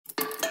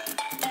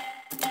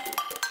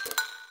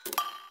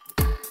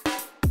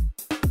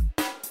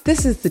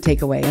This is The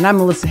Takeaway, and I'm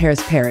Melissa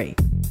Harris Perry.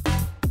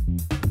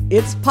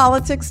 It's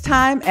politics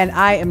time, and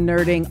I am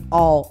nerding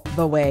all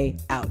the way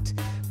out.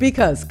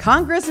 Because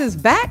Congress is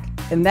back,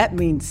 and that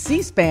means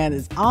C-SPAN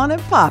is on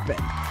and popping.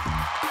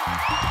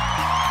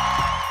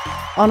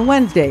 On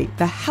Wednesday,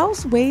 the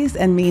House Ways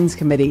and Means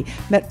Committee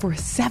met for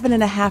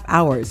 7.5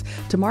 hours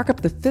to mark up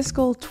the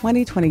fiscal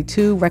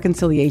 2022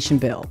 reconciliation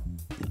bill.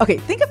 Okay,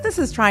 think of this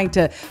as trying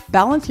to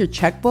balance your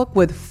checkbook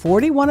with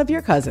 41 of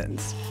your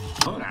cousins.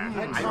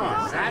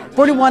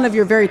 41 of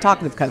your very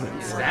talkative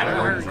cousins.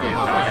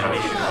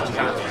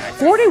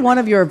 41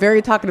 of your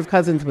very talkative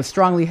cousins with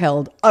strongly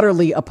held,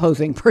 utterly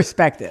opposing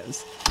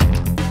perspectives.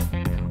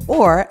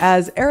 Or,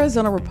 as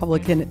Arizona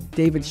Republican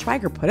David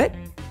Schweiger put it,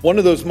 one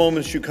of those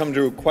moments you come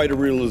to quite a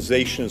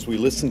realization as we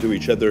listen to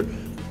each other.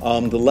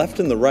 The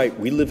left and the right,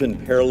 we live in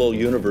parallel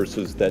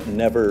universes that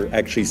never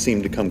actually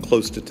seem to come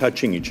close to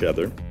touching each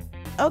other.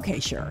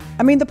 Okay, sure.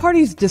 I mean, the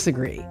parties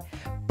disagree.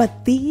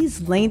 But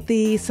these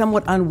lengthy,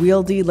 somewhat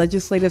unwieldy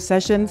legislative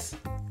sessions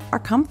are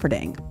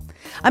comforting.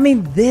 I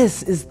mean,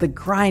 this is the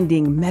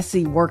grinding,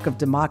 messy work of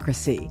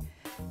democracy.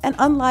 And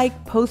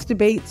unlike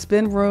post-debate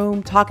spin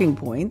room talking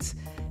points,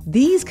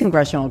 these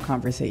congressional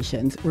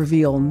conversations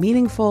reveal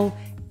meaningful,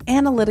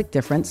 analytic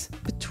difference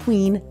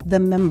between the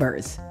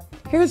members.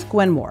 Here's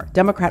Gwen Moore,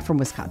 Democrat from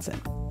Wisconsin.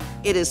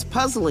 It is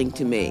puzzling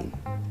to me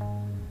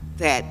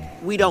that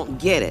we don't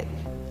get it,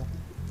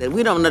 that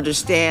we don't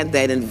understand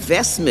that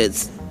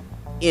investments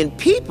in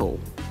people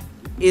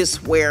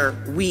is where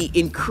we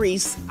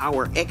increase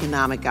our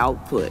economic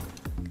output.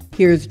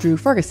 Here's Drew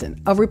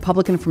Ferguson, a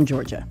Republican from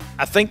Georgia.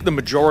 I think the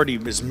majority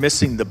is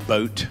missing the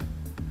boat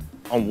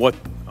on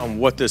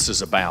what this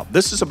is about.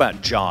 This is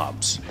about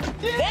jobs.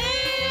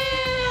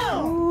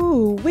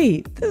 Ooh,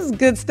 wait, this is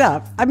good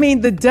stuff. I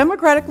mean, the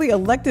democratically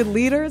elected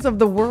leaders of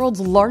the world's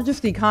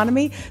largest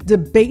economy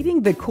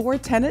debating the core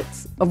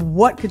tenets of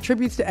what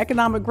contributes to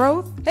economic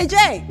growth? Hey,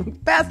 Jay,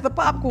 pass the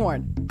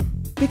popcorn.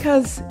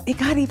 Because it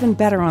got even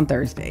better on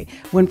Thursday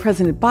when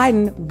President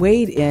Biden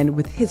weighed in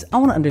with his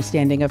own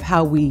understanding of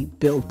how we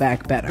build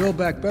back better. Build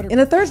back better. In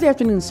a Thursday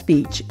afternoon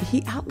speech,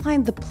 he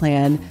outlined the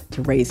plan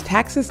to raise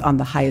taxes on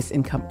the highest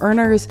income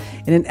earners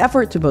in an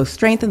effort to both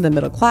strengthen the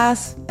middle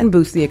class and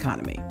boost the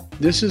economy.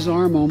 This is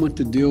our moment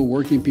to deal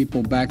working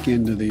people back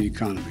into the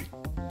economy.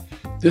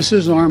 This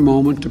is our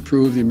moment to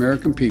prove the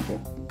American people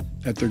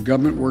that their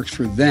government works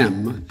for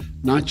them,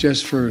 not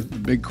just for the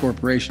big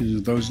corporations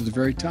and those at the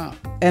very top.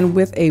 And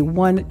with a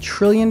 $1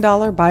 trillion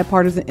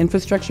bipartisan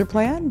infrastructure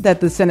plan that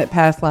the Senate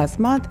passed last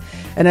month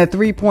and a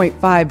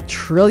 $3.5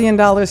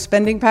 trillion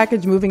spending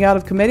package moving out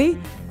of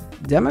committee,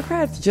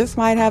 Democrats just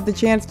might have the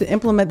chance to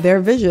implement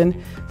their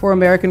vision for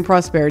American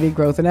prosperity,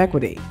 growth, and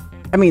equity.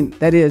 I mean,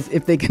 that is,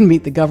 if they can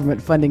meet the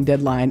government funding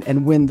deadline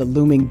and win the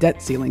looming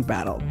debt ceiling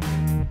battle.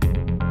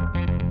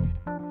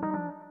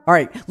 All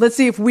right, let's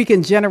see if we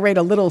can generate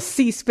a little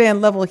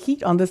C-SPAN level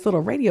heat on this little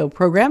radio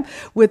program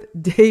with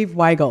Dave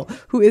Weigel,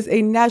 who is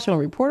a national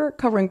reporter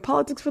covering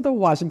politics for The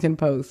Washington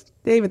Post.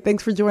 David,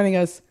 thanks for joining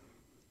us.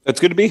 It's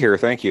good to be here.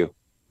 Thank you.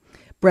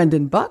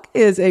 Brendan Buck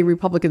is a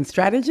Republican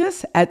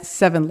strategist at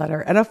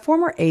 7letter and a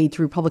former aide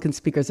to Republican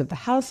speakers of the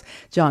House,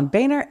 John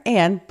Boehner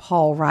and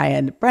Paul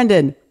Ryan.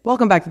 Brendan,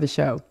 welcome back to the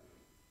show.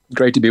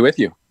 Great to be with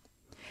you.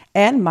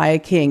 And Maya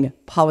King,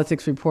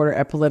 politics reporter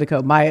at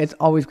Politico. Maya, it's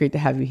always great to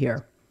have you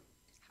here.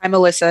 Hi,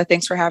 Melissa.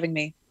 Thanks for having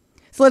me.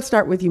 So let's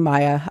start with you,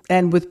 Maya,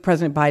 and with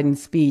President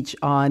Biden's speech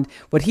on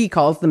what he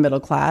calls the middle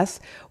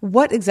class.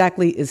 What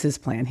exactly is his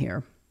plan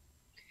here?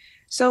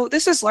 So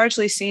this is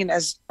largely seen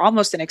as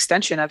almost an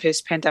extension of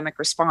his pandemic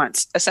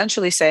response,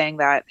 essentially saying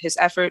that his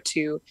effort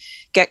to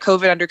get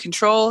COVID under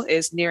control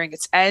is nearing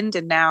its end,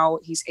 and now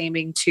he's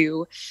aiming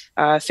to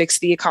fix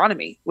the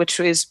economy, which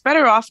is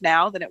better off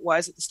now than it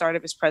was at the start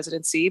of his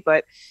presidency,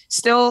 but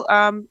still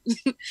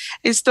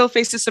it still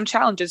faces some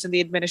challenges, and the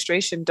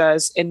administration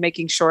does in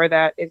making sure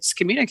that it's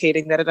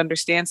communicating that it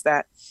understands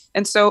that.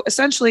 And so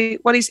essentially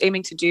what he's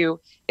aiming to do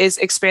is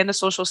expand the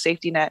social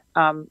safety net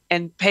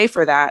and pay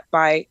for that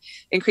by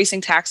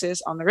increasing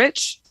taxes on the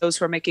rich, those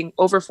who are making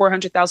over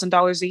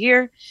 $400,000 a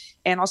year,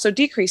 and also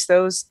decrease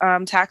those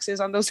taxes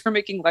on those who are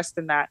making less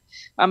than that.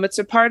 It's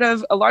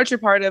a larger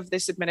part of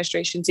this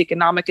administration's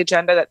economic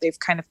agenda that they've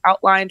kind of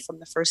outlined from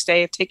the first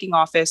day of taking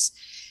office,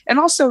 and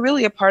also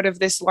really a part of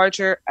this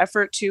larger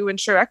effort to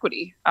ensure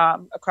equity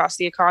across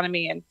the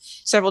economy and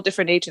several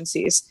different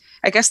agencies.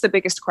 I guess the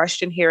biggest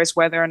question here is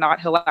whether or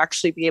not he'll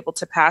actually be able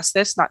to pass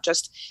this, not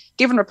just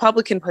given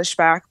Republican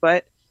pushback,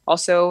 but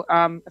also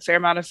a fair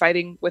amount of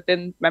fighting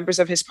within members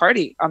of his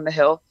party on the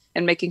Hill,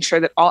 and making sure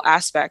that all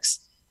aspects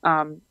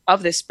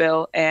of this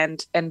bill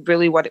and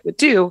really what it would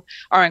do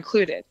are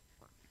included.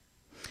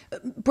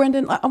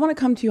 Brendan, I want to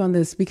come to you on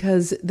this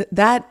because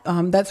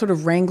that sort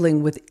of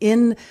wrangling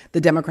within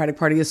the Democratic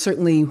Party is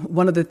certainly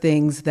one of the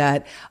things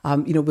that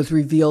was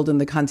revealed in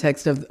the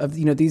context of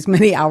these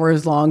many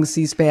hours long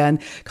C-SPAN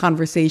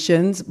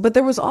conversations. But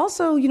there was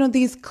also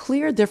these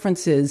clear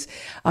differences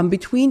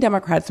between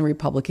Democrats and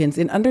Republicans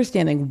in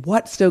understanding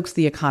what stokes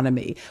the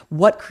economy,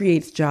 what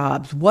creates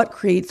jobs, what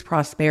creates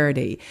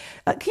prosperity.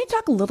 Can you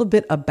talk a little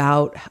bit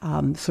about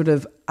sort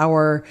of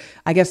our,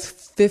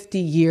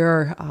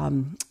 50-year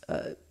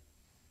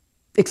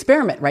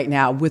experiment right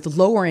now with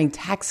lowering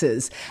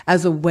taxes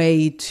as a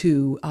way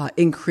to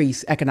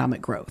increase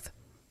economic growth?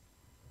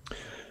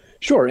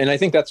 Sure. And I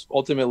think that's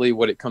ultimately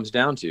what it comes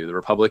down to. The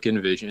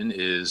Republican vision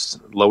is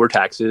lower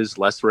taxes,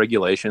 less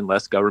regulation,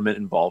 less government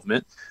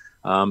involvement,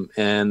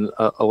 and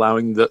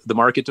allowing the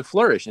market to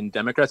flourish. And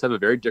Democrats have a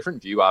very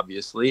different view,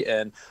 obviously.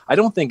 And I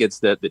don't think it's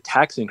that the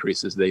tax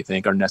increases they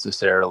think are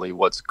necessarily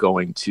what's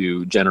going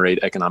to generate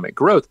economic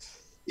growth.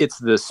 It's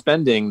the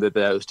spending that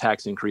those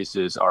tax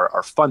increases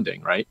are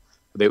funding, right?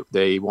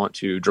 They want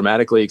to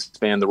dramatically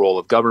expand the role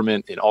of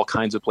government in all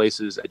kinds of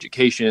places,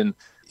 education.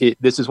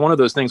 This is one of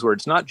those things where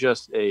it's not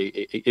just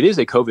it is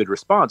a COVID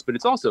response, but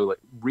it's also like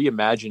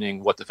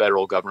reimagining what the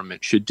federal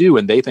government should do.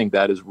 And they think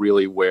that is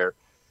really where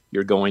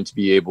you're going to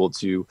be able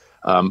to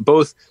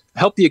both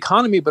help the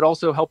economy, but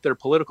also help their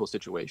political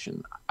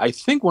situation. I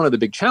think one of the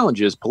big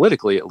challenges,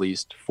 politically at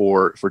least,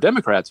 for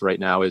Democrats right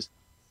now is,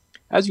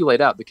 as you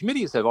laid out, the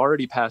committees have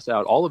already passed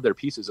out all of their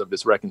pieces of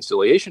this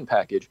reconciliation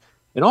package.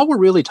 And all we're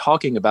really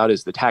talking about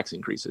is the tax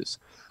increases.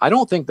 I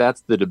don't think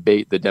that's the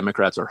debate that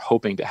Democrats are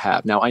hoping to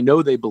have. Now, I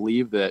know they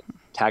believe that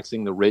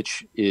taxing the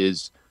rich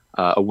is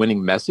a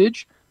winning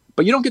message,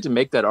 but you don't get to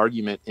make that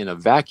argument in a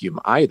vacuum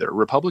either.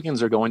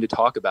 Republicans are going to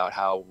talk about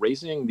how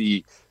raising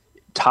the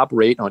top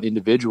rate on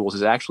individuals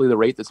is actually the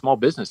rate that small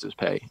businesses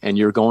pay. And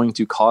you're going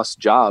to cost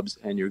jobs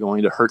and you're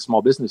going to hurt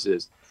small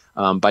businesses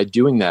by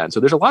doing that. And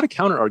so there's a lot of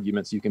counter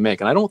arguments you can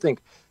make. And I don't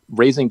think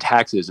raising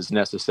taxes is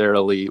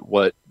necessarily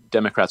what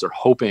Democrats are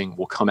hoping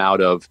will come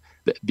out of,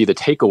 be the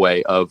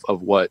takeaway of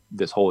what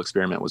this whole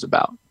experiment was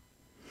about.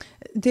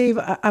 Dave,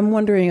 I'm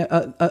wondering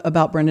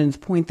about Brendan's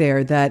point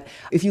there, that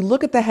if you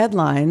look at the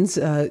headlines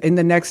in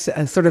the next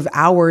sort of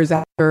hours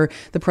after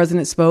the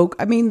president spoke,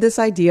 I mean, this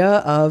idea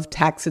of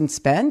tax and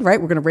spend,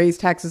 right? We're going to raise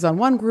taxes on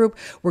one group.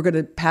 We're going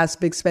to pass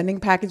big spending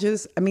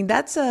packages. I mean,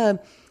 that's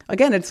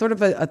again, it's sort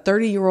of a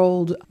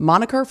 30-year-old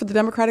moniker for the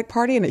Democratic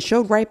Party, and it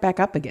showed right back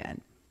up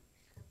again.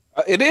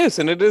 It is,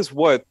 and it is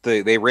what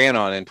they ran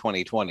on in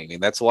 2020. I mean,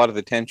 that's a lot of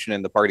the tension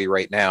in the party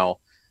right now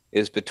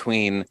is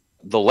between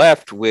the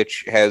left,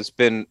 which has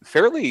been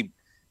fairly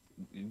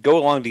go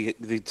along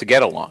to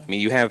get along. I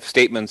mean, you have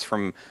statements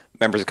from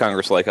members of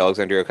Congress like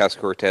Alexandria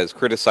Ocasio-Cortez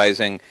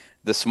criticizing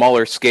the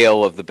smaller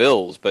scale of the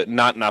bills, but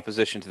not in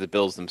opposition to the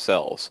bills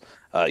themselves.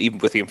 Even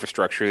with the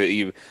infrastructure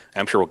that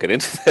I'm sure we'll get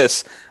into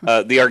this.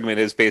 The argument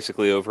is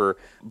basically over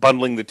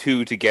bundling the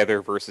two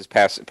together versus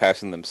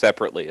passing them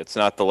separately. It's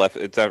not the left.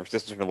 It's not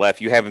resistance from the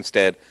left. You have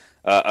instead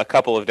a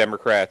couple of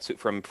Democrats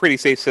from pretty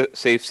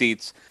safe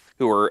seats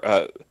who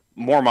are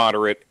more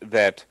moderate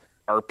that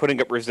are putting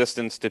up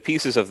resistance to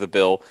pieces of the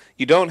bill.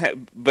 You don't have,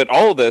 but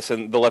all of this,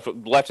 and the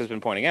left has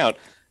been pointing out,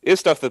 is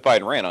stuff that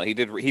Biden ran on. He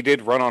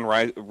did run on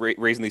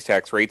raising these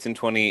tax rates in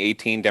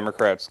 2018.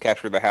 Democrats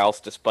captured the House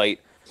despite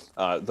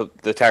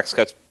the tax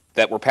cuts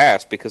that were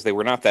passed because they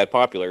were not that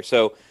popular.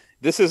 So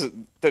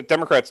the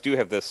Democrats do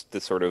have this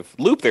sort of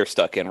loop they're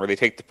stuck in where they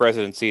take the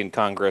presidency and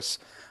Congress,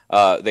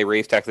 they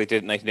raise tax, they did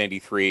it in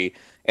 1993,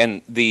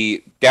 and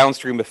the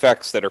downstream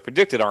effects that are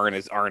predicted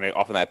aren't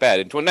often that bad.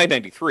 In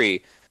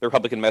 1993, the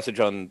Republican message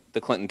on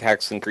the Clinton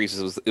tax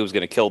increases was it was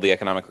going to kill the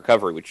economic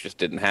recovery, which just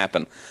didn't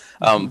happen.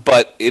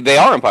 But they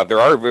are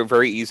unpopular. They are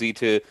very easy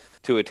to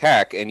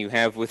attack, and you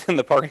have within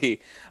the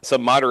party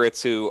some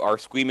moderates who are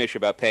squeamish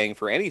about paying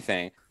for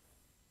anything.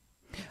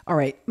 All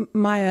right,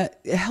 Maya,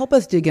 help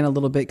us dig in a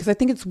little bit, because I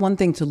think it's one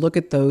thing to look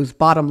at those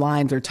bottom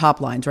lines or top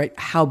lines, right?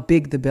 How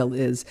big the bill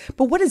is,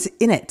 but what is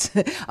in it?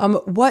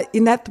 What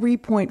in that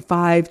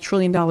 $3.5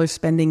 trillion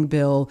spending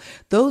bill,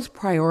 those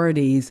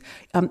priorities,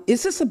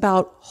 is this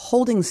about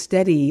holding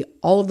steady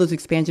all of those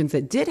expansions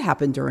that did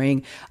happen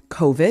during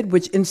COVID,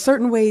 which in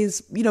certain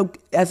ways,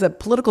 as a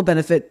political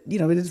benefit,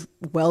 it is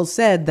well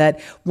said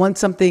that once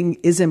something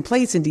is in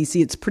place in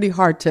DC, it's pretty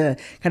hard to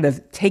kind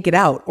of take it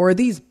out? Or are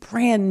these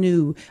brand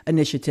new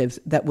initiatives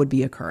that would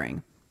be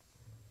occurring?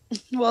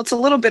 Well, it's a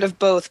little bit of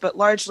both, but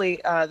largely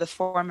the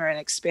former, an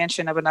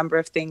expansion of a number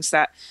of things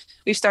that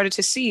we've started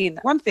to see. And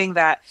one thing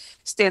that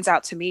stands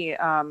out to me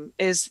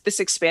is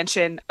this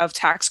expansion of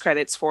tax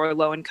credits for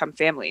low-income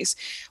families.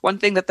 One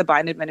thing that the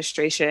Biden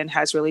administration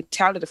has really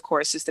touted, of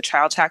course, is the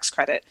child tax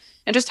credit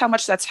and just how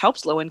much that's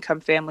helped low-income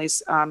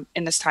families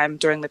in this time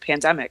during the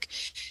pandemic.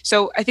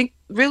 So I think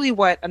really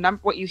what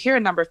you hear a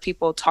number of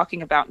people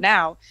talking about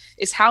now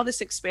is how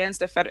this expands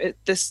the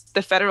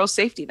federal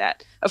safety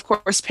net. Of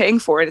course, paying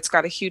for it, it's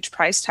got a huge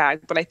price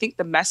tag. But I think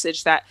the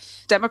message that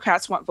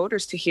Democrats want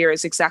voters to hear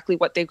is exactly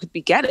what they could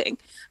be getting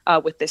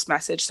with this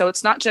message. So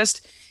it's not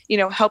just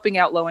helping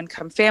out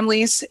low-income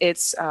families.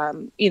 It's,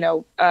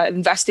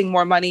 investing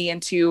more money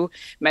into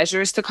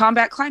measures to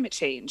combat climate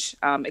change,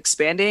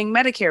 expanding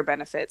Medicare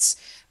benefits,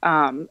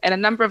 and a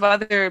number of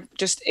other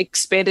just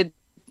expanded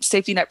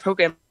safety net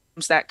programs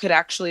that could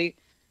actually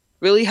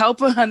really help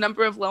a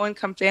number of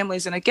low-income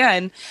families, and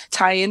again,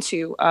 tie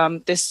into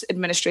this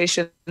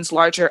administration's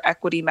larger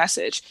equity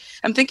message.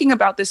 I'm thinking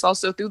about this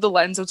also through the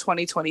lens of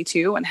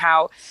 2022 and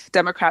how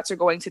Democrats are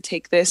going to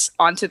take this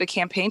onto the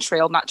campaign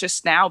trail, not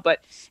just now,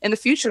 but in the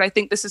future. And I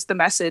think this is the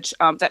message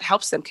that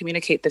helps them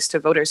communicate this to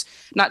voters,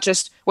 not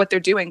just what they're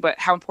doing, but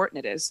how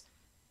important it is.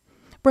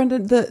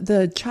 Brendan,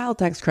 the child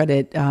tax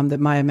credit that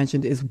Maya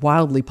mentioned is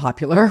wildly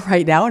popular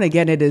right now. And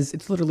again,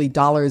 it's literally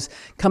dollars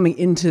coming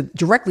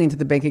directly into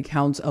the bank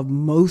accounts of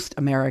most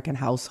American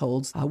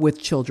households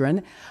with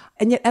children.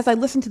 And yet, as I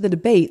listened to the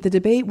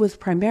debate was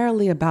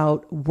primarily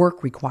about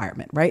work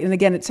requirement, right? And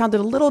again, it sounded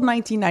a little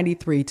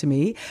 1993 to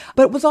me,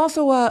 but it was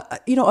also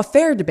a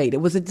fair debate.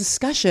 It was a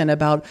discussion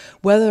about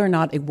whether or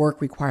not a work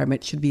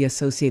requirement should be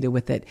associated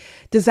with it.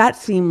 Does that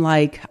seem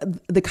like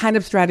the kind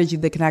of strategy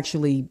that can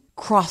actually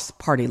cross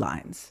party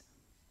lines?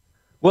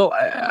 Well,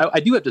 I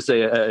do have to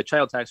say a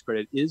child tax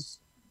credit is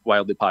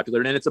wildly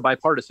popular, and it's a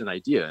bipartisan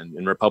idea.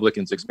 And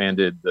Republicans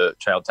expanded the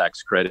child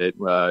tax credit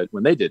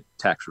when they did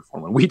tax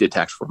reform, when we did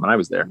tax reform, when I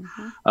was there.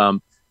 Mm-hmm.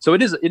 So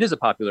it is a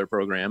popular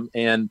program.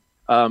 And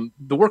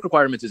the work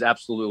requirements is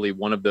absolutely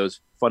one of those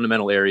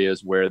fundamental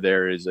areas where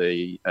there is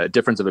a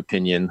difference of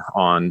opinion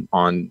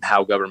on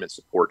how government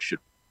support should.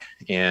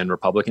 And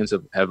Republicans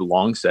have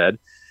long said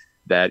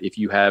that if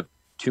you have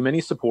too many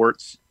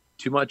supports,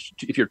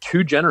 if you're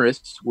too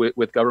generous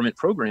with government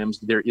programs,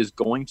 there is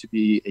going to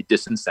be a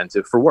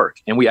disincentive for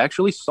work. And we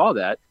actually saw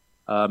that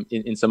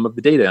in some of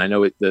the data. I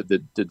know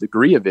the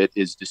degree of it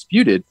is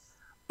disputed,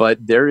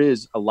 but there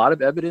is a lot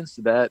of evidence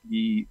that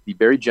the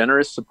very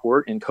generous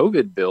support in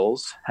COVID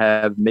bills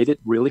have made it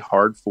really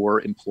hard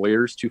for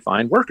employers to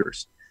find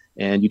workers.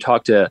 And you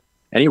talk to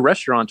any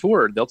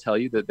restaurateur, they'll tell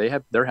you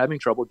that they're having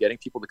trouble getting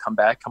people to come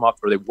off,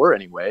 or they were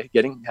anyway,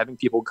 having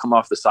people come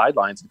off the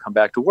sidelines and come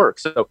back to work.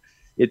 So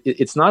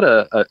it's not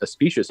a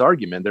specious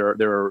argument. There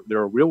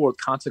are real world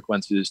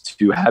consequences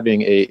to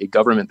having a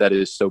government that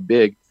is so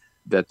big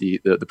that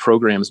the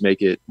programs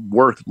make it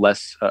work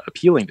less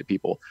appealing to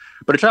people.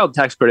 But a child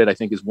tax credit, I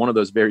think, is one of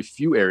those very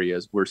few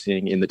areas we're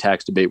seeing in the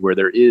tax debate where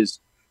there is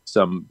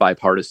some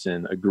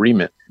bipartisan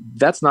agreement.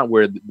 That's not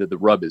where the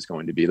rub is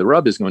going to be. The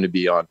rub is going to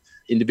be on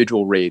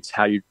individual rates,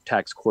 how you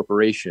tax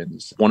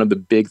corporations. One of the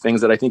big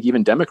things that I think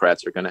even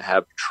Democrats are going to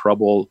have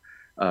trouble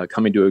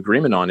coming to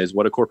agreement on is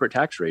what a corporate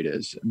tax rate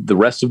is. The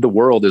rest of the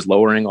world is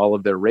lowering all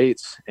of their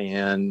rates,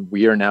 and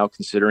we are now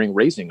considering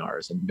raising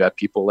ours. And you've got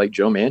people like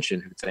Joe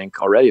Manchin who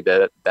think already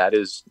that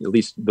is, at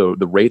least the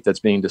rate that's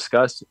being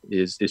discussed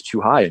is too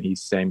high. And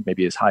he's saying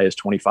maybe as high as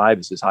 25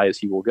 is as high as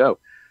he will go.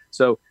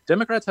 So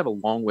Democrats have a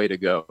long way to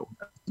go.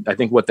 I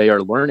think what they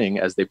are learning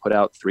as they put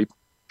out $3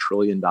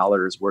 trillion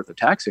worth of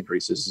tax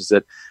increases is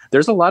that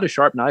there's a lot of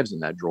sharp knives in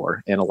that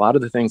drawer. And a lot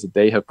of the things that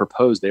they have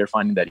proposed, they are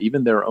finding that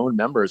even their own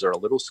members are a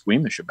little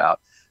squeamish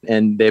about.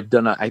 And they've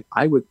done,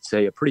 I would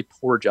say, a pretty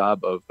poor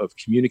job of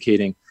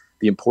communicating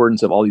the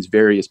importance of all these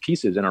various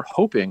pieces, and are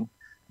hoping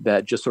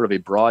that just sort of a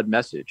broad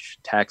message,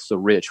 tax the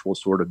rich, will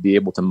sort of be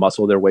able to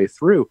muscle their way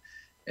through.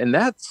 And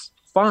that's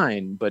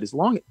fine. But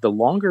the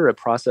longer a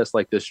process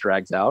like this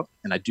drags out,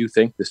 and I do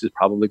think this is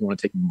probably going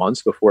to take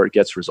months before it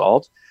gets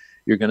resolved,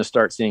 you're going to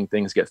start seeing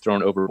things get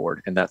thrown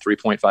overboard, and that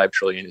 3.5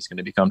 trillion is going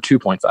to become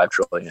 2.5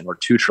 trillion or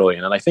 2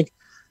 trillion. And I think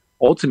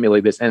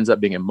ultimately this ends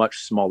up being a much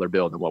smaller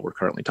bill than what we're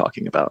currently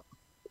talking about.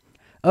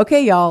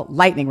 Okay, y'all,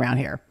 lightning round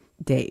here.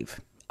 Dave,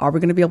 are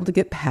we going to be able to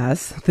get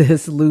past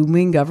this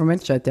looming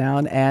government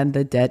shutdown and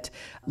the debt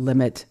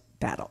limit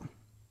battle?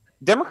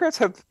 Democrats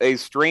have a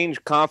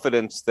strange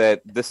confidence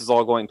that this is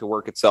all going to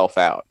work itself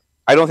out.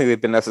 I don't think they've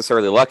been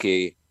necessarily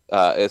lucky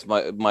as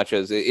much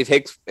as it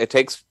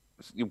takes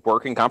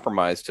work and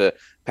compromise to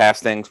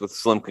pass things with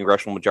slim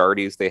congressional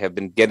majorities. They have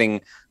been getting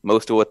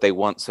most of what they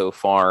want so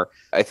far.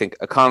 I think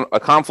a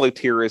conflict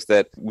here is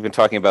that we've been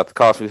talking about the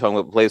cost, we've been talking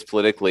about plays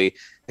politically.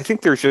 I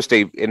think there's just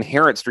a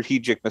inherent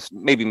strategic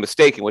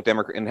mistake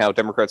in how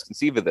Democrats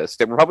conceive of this.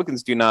 That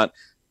Republicans do not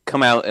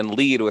come out and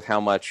lead with how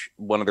much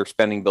one of their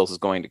spending bills is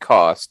going to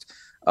cost.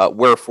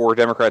 Where for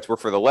Democrats, where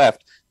for the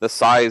left, the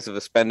size of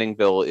a spending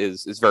bill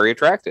is very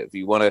attractive.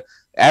 You want to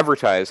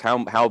advertise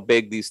how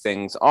big these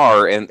things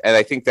are, and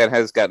I think that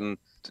has gotten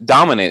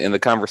dominant in the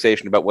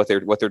conversation about what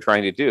they're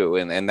trying to do,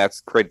 and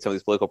that's created some of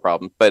these political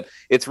problems. But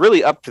it's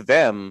really up to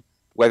them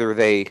whether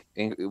they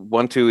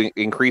want to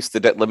increase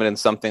the debt limit in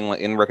something like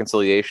in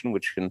reconciliation,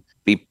 which can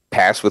be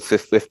passed with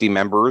 50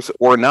 members,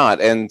 or not.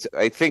 And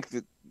I think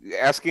that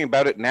asking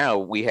about it now,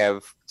 we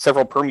have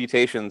several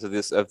permutations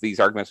of these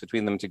arguments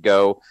between them to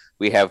go.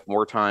 We have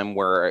more time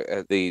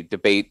where the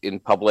debate in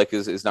public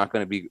is not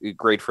going to be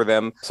great for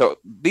them. So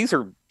these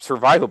are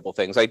survivable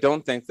things. I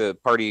don't think the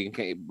party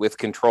with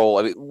control,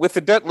 I mean, with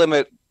the debt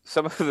limit,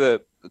 some of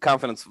the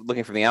confidence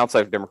looking from the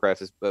outside of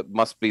Democrats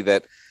must be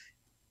that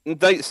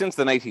since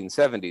the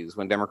 1970s,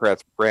 when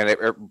Democrats ran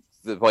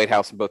the White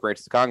House and both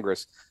branches of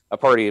Congress, a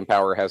party in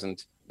power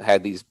hasn't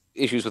had these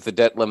issues with the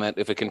debt limit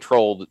if it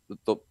controlled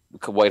the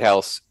White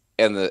House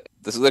and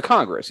the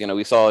Congress.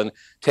 We saw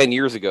 10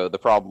 years ago, the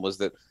problem was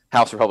that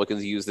House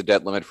Republicans used the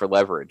debt limit for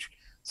leverage.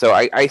 So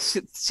I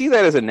see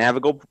that as a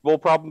navigable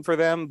problem for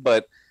them,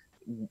 but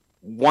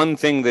one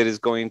thing that is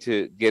going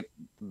to get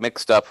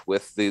mixed up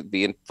with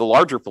the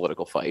larger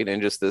political fight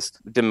and just this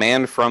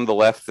demand from the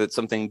left that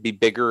something be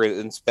bigger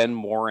and spend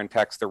more and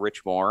tax the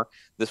rich more,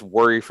 this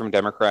worry from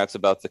Democrats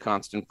about the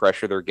constant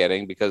pressure they're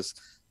getting because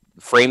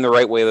frame the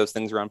right way, those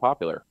things are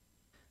unpopular.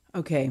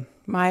 Okay,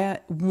 Maya,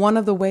 one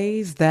of the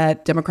ways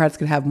that Democrats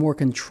could have more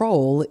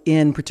control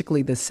in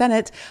particularly the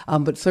Senate,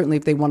 but certainly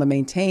if they want to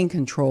maintain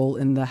control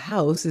in the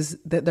House, is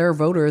that their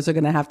voters are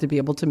going to have to be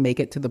able to make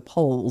it to the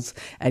polls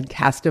and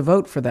cast a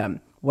vote for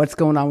them. What's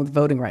going on with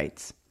voting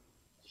rights?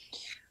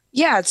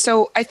 Yeah,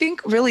 so I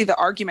think really the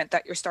argument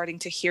that you're starting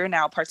to hear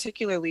now,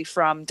 particularly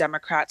from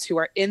Democrats who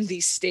are in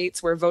these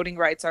states where voting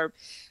rights are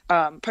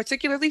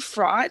particularly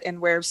fraught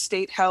and where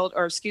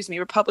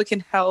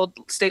Republican-held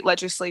state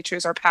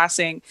legislatures are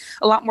passing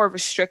a lot more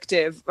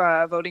restrictive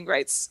voting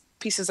rights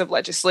pieces of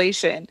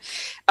legislation.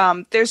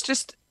 There's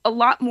just a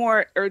lot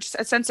more a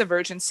sense of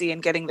urgency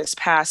in getting this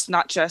passed,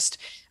 not just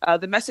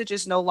the message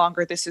is no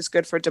longer this is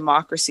good for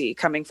democracy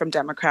coming from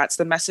Democrats.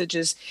 The message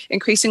is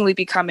increasingly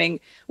becoming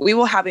we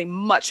will have a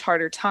much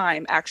harder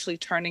time actually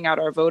turning out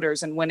our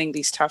voters and winning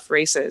these tough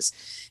races.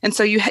 And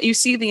so you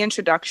see the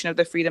introduction of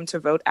the Freedom to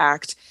Vote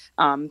Act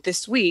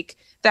this week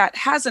that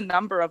has a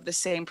number of the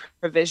same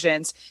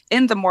provisions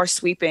in the more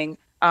sweeping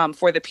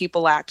For the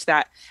People Act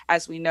that,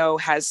 as we know,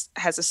 has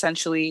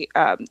essentially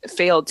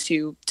failed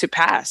to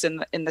pass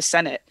in the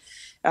Senate.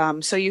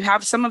 So you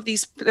have some of the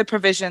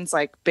provisions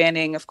like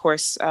banning, of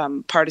course,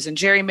 partisan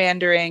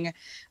gerrymandering,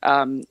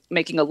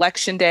 making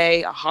Election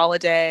Day a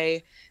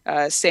holiday,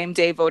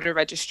 same-day voter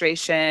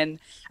registration.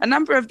 A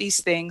number of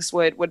these things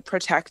would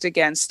protect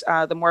against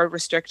the more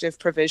restrictive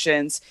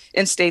provisions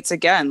in states,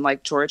 again,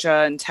 like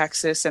Georgia and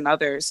Texas and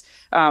others,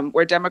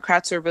 where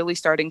Democrats are really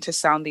starting to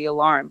sound the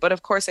alarm. But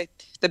of course,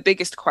 the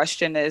biggest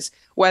question is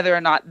whether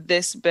or not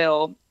this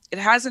bill, it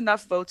has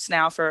enough votes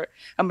now for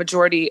a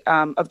majority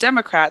of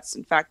Democrats,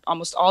 in fact,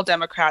 almost all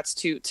Democrats,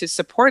 to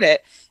support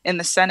it in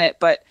the Senate.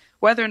 But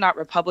whether or not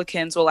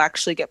Republicans will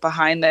actually get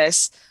behind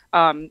this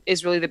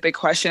is really the big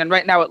question. And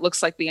right now, it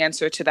looks like the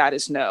answer to that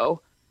is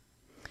no.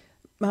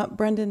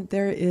 Brendan,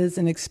 there is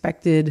an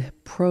expected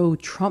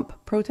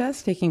pro-Trump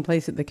protest taking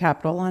place at the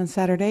Capitol on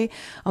Saturday.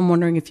 I'm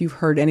wondering if you've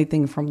heard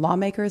anything from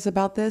lawmakers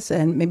about this,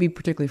 and maybe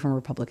particularly from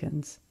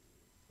Republicans.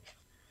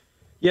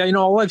 Yeah,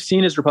 all I've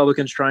seen is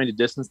Republicans trying to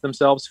distance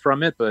themselves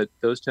from it, but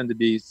those tend to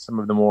be some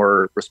of the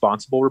more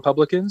responsible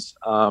Republicans.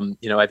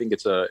 I think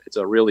it's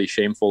a really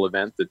shameful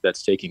event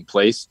that's taking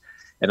place.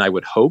 And I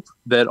would hope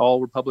that all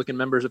Republican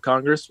members of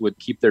Congress would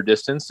keep their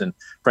distance and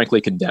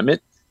frankly condemn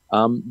it.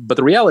 But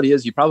the reality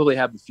is you probably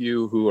have a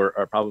few who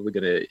are probably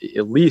going to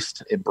at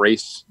least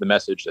embrace the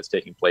message that's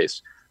taking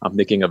place. I'm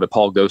thinking of a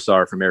Paul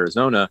Gosar from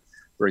Arizona,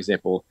 for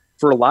example.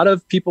 For a lot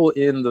of people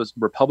in the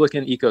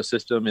Republican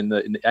ecosystem in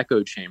the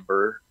echo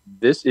chamber,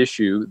 this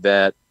issue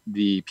that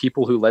the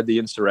people who led the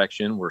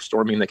insurrection were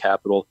storming the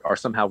Capitol are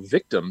somehow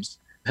victims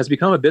has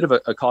become a bit of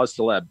a cause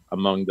célèbre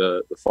among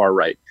the far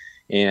right.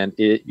 And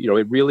it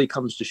really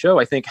comes to show,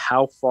 I think,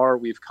 how far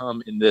we've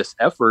come in this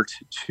effort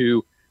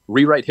to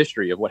rewrite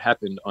history of what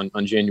happened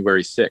on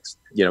January 6th.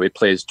 It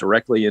plays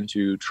directly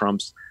into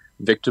Trump's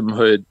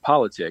victimhood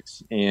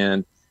politics.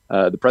 And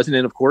the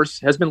president, of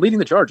course, has been leading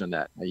the charge on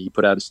that. He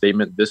put out a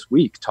statement this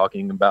week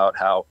talking about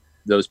how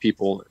those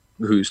people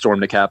who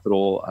stormed the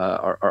Capitol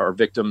are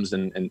victims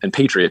and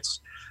patriots.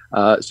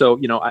 So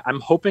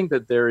I'm hoping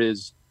that there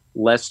is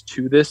less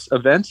to this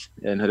event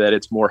and that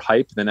it's more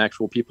hype than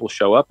actual people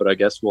show up. But I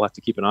guess we'll have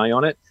to keep an eye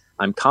on it.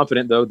 I'm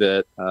confident, though,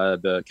 that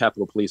the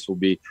Capitol Police will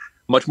be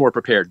much more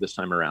prepared this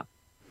time around.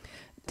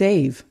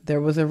 Dave, there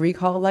was a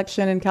recall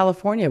election in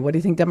California. What do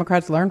you think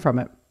Democrats learned from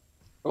it?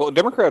 Well,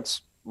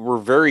 Democrats were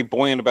very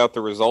buoyant about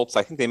the results.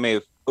 I think they may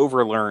have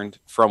overlearned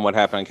from what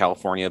happened in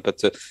California. But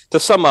to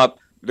sum up,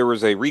 there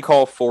was a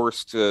recall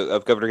forced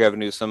of Governor Gavin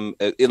Newsom,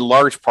 in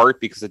large part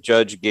because the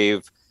judge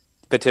gave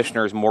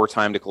petitioners more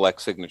time to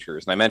collect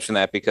signatures. And I mention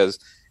that because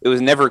it was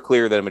never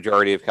clear that a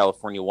majority of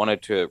California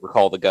wanted to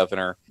recall the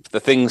governor. The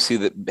things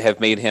that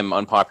have made him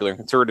unpopular in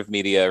conservative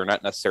media are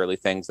not necessarily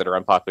things that are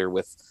unpopular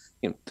with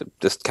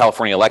this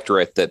California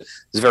electorate that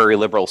is very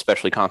liberal,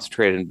 especially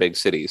concentrated in big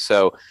cities.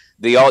 So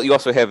you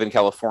also have in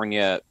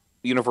California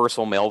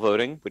universal mail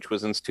voting, which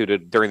was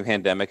instituted during the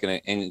pandemic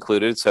and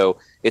included. So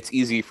it's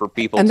easy for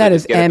people and to that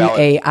is get a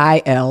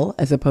ballot. MAIL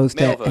as opposed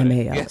Mail to voting.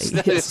 MALE.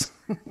 Yes,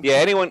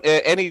 Yeah,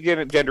 any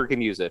gender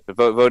can use it.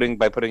 Voting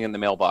by putting it in the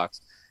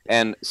mailbox.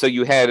 And so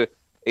you had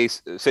a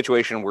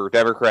situation where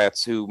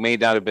Democrats who may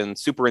not have been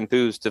super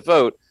enthused to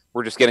vote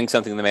were just getting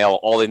something in the mail.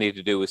 All they needed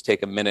to do was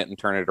take a minute and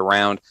turn it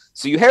around.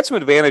 So you had some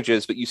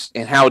advantages, but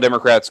in how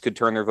Democrats could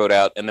turn their vote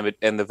out and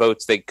the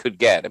votes they could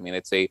get. I mean,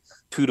 it's a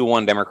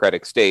 2-to-1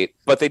 Democratic state,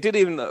 but they did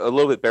even a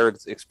little bit better than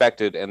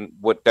expected. And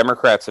what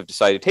Democrats have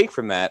decided to take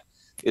from that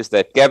is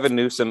that Gavin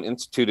Newsom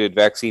instituted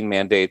vaccine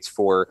mandates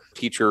for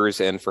teachers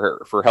and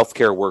for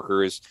healthcare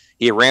workers.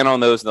 He ran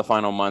on those in the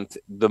final month.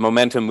 The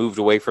momentum moved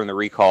away from the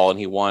recall, and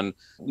he won.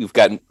 We've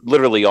got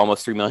literally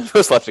almost 3 million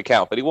votes left to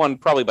count, but he won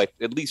probably by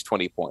at least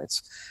 20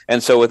 points.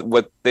 And so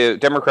what the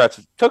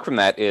Democrats took from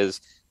that is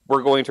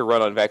we're going to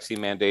run on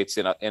vaccine mandates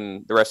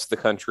in the rest of the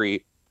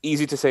country.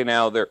 Easy to say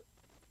now, there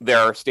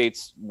are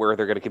states where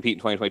they're going to compete in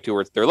 2022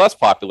 where they're less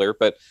popular,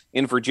 but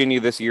in Virginia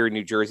this year,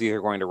 New Jersey,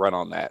 they're going to run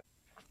on that.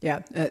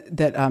 Yeah,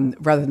 that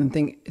rather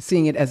than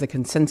seeing it as a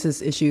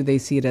consensus issue, they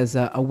see it as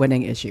a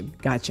winning issue.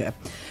 Gotcha.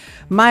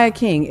 Maya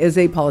King is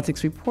a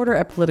politics reporter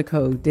at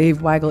Politico. Dave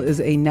Weigel is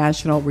a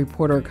national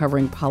reporter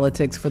covering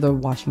politics for the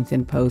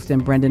Washington Post.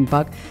 And Brendan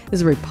Buck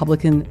is a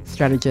Republican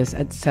strategist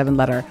at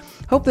 7letter.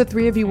 Hope the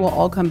three of you will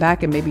all come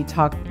back and maybe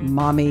talk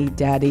mommy,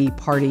 daddy,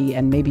 party,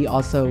 and maybe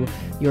also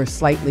your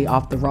slightly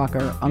off the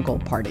rocker uncle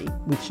party.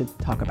 We should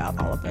talk about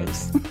all of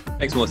those.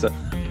 Thanks, Melissa.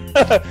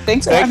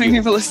 Thanks for having me,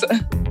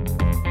 Melissa.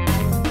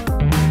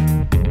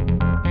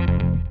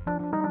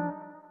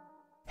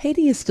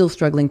 Haiti is still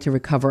struggling to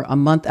recover a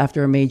month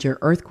after a major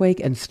earthquake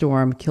and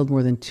storm killed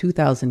more than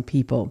 2,000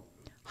 people.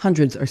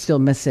 Hundreds are still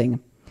missing.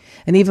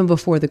 And even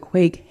before the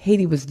quake,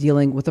 Haiti was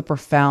dealing with a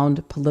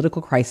profound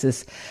political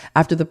crisis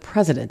after the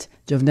president,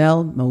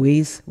 Jovenel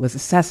Moïse, was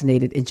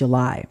assassinated in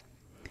July.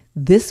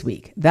 This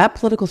week, that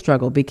political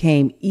struggle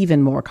became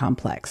even more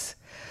complex.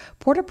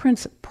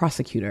 Port-au-Prince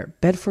prosecutor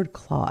Bedford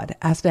Claude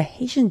asked a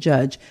Haitian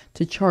judge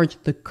to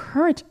charge the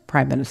current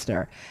prime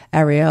minister,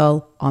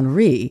 Ariel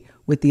Henry,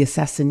 with the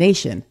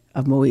assassination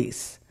of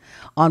Moïse.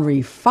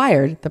 Henry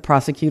fired the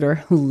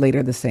prosecutor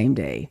later the same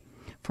day.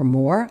 For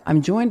more,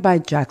 I'm joined by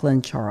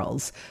Jacqueline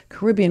Charles,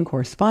 Caribbean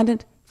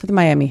correspondent for the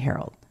Miami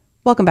Herald.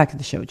 Welcome back to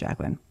the show,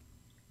 Jacqueline.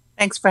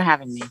 Thanks for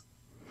having me.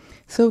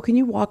 So can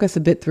you walk us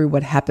a bit through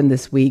what happened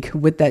this week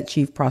with that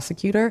chief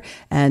prosecutor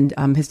and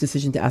his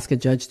decision to ask a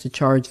judge to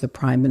charge the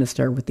prime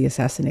minister with the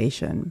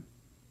assassination?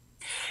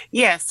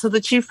 Yes, so the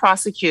chief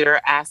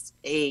prosecutor asked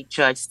a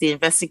judge, the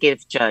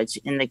investigative judge,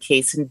 in the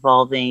case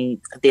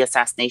involving the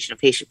assassination of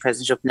Haitian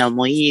President Jovenel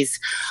Moïse,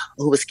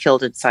 who was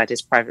killed inside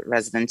his private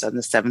residence on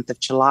the 7th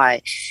of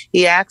July.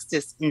 He asked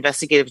this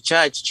investigative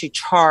judge to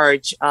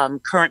charge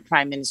current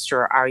Prime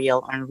Minister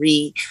Ariel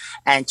Henry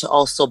and to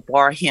also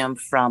bar him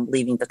from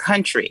leaving the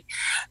country.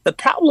 The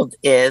problem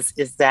is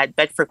that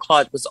Bedford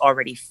Claude was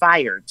already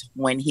fired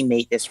when he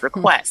made this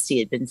request. He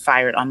had been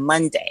fired on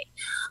Monday.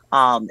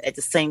 At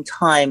the same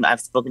time,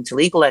 I've spoken to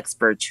legal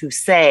experts who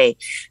say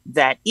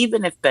that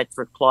even if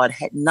Bedford Claude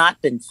had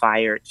not been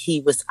fired,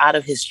 he was out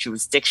of his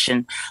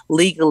jurisdiction.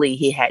 Legally,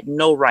 he had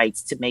no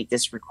rights to make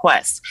this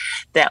request.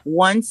 That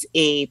once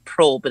a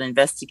probe, an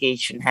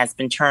investigation has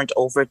been turned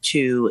over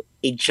to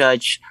a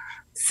judge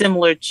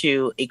similar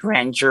to a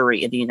grand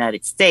jury in the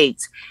United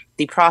States,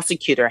 the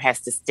prosecutor has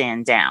to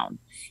stand down.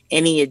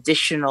 Any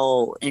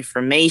additional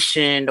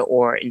information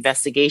or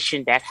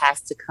investigation that has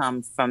to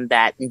come from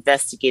that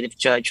investigative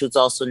judge, who's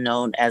also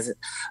known as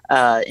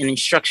an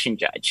instruction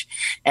judge.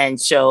 And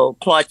so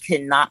Claude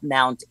cannot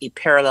mount a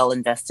parallel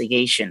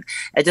investigation.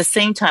 At the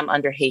same time,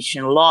 under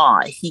Haitian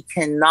law, he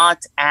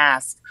cannot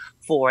ask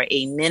for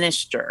a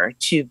minister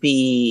to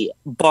be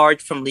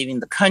barred from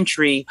leaving the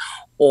country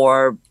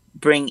or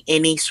bring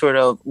any sort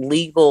of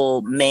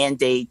legal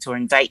mandate or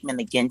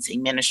indictment against a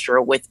minister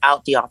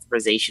without the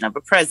authorization of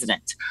a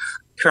president.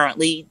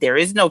 Currently, there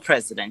is no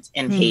president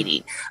in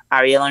Haiti.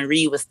 Ariel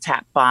Henry was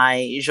tapped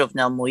by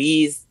Jovenel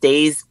Moïse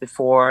days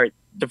before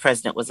the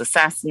president was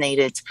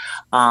assassinated.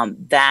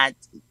 That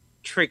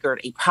triggered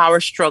a power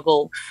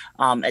struggle.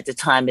 At the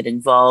time, it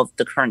involved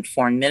the current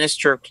foreign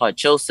minister, Claude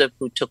Joseph,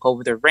 who took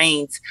over the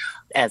reins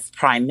as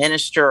prime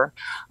minister.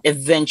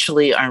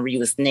 Eventually, Henry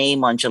was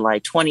named on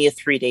July 20th,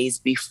 3 days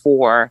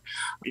before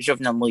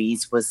Jovenel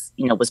Moïse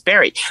was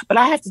buried. But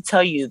I have to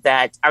tell you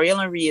that Ariel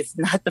Henry is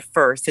not the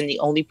first and the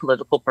only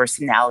political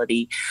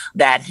personality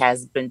that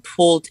has been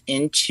pulled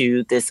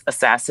into this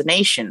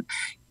assassination.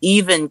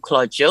 Even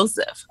Claude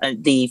Joseph,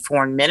 the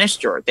foreign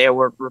minister, there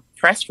were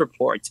press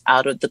reports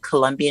out of the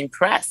Colombian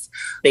press,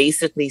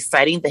 basically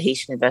citing the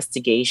Haitian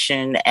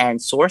investigation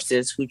and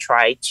sources who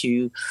tried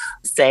to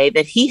say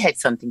that he had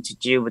something to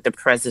do with the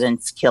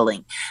president's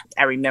killing.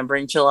 I remember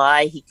in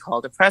July, he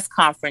called a press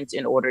conference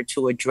in order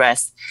to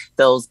address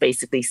those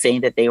basically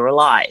saying that they were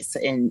lies.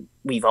 And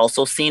we've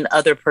also seen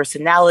other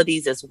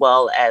personalities as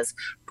well as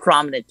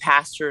prominent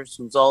pastors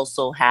who's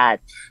also had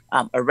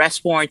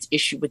arrest warrants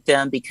issued with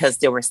them because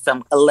there was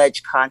some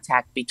alleged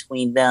contact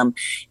between them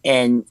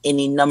and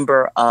any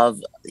number of,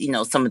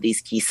 some of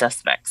these key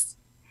suspects.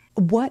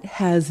 What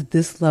has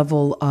this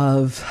level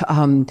of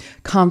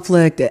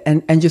conflict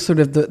and just sort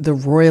of the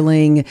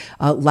roiling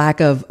lack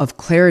of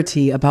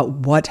clarity about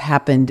what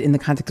happened in the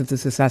context of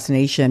this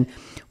assassination,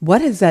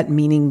 what is that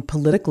meaning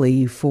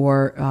politically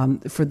for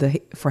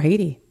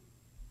Haiti?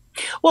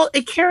 Well,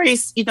 it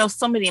carries,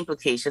 so many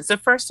implications. The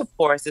first, of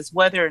course, is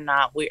whether or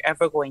not we're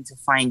ever going to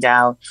find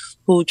out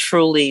who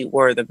truly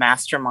were the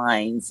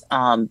masterminds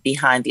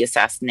behind the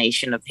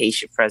assassination of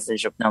Haitian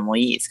President Jovenel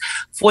Moïse.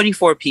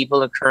 44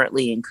 people are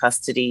currently in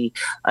custody.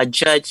 A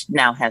judge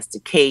now has the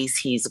case.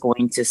 He's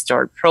going to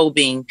start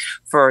probing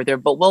further.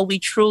 But will we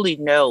truly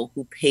know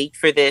who paid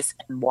for this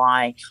and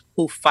why?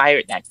 Who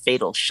fired that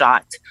fatal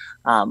shot?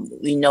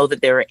 We know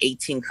that there are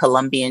 18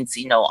 Colombians,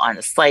 on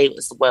the site,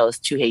 as well as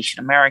 2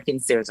 Haitian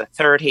Americans. There's a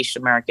third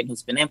Haitian American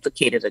who's been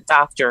implicated, a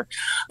doctor.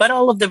 But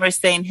all of them are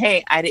saying,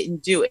 hey, I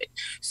didn't do it.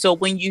 So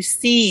when you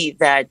see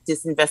that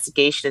this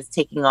investigation is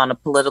taking on a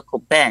political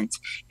bent,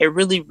 it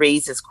really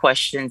raises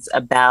questions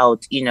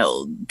about,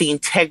 the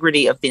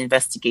integrity of the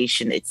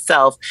investigation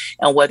itself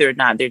and whether or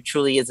not there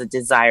truly is a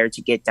desire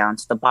to get down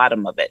to the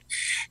bottom of it.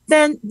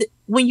 Then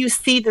when you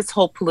see this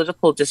whole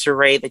political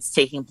disarray that's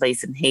taking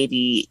place in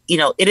Haiti,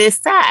 it is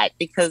sad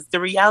because the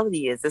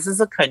reality is this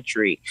is a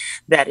country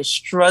that is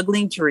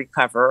struggling to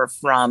recover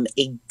from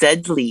a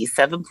deadly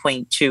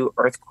 7.2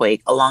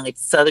 earthquake along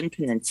its southern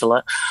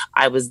peninsula.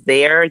 I was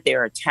there.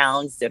 There are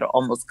towns that are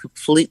almost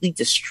completely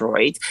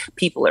destroyed.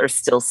 People are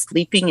still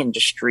sleeping in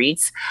the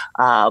streets.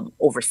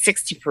 Over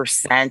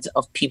 60%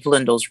 of people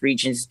in those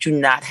regions do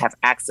not have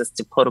access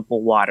to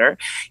potable water.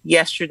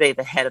 Yesterday,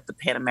 the head of the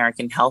Pan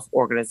American Health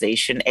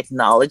Organization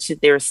acknowledged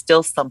that there are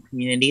still some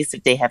communities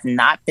that they have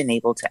not been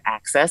able to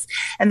access,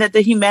 and that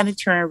the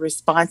humanitarian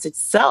response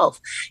itself,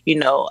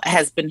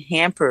 has been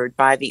hampered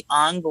by the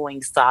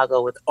ongoing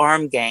saga with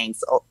armed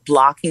gangs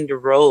blocking the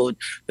road,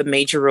 the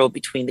major road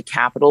between the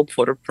capital,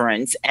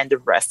 Port-au-Prince, and the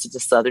rest of the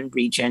southern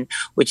region,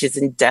 which is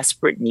in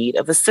desperate need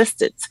of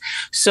assistance.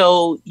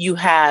 So you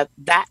have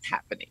that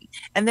happening.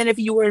 And then if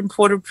you were in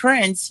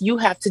Port-au-Prince, you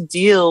have to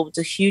deal with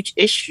the huge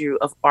issue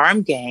of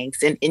armed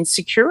gangs and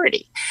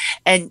insecurity.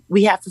 And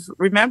we have to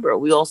remember,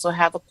 we also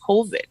have a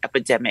COVID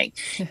epidemic.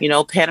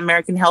 Pan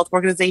American Health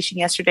Organization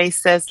yesterday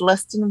says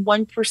less than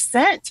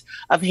 1%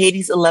 of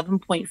Haiti's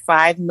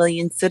 11.5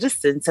 million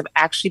citizens have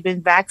actually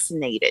been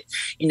vaccinated.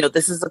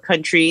 This is a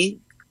country,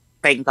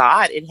 thank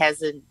God, it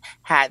hasn't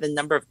had the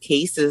number of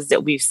cases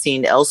that we've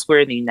seen elsewhere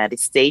in the United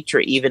States or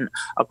even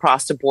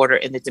across the border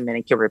in the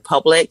Dominican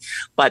Republic.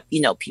 But,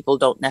 people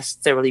don't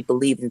necessarily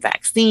believe in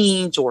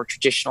vaccines or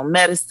traditional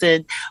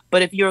medicine.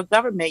 But if you're a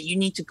government, you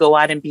need to go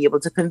out and be able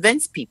to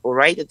convince people,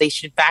 right, that they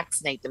should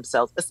vaccinate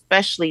themselves,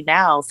 especially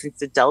now since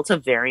the Delta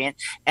variant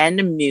and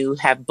the Mu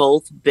have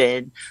both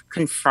been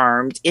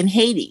confirmed in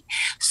Haiti.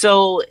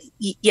 So,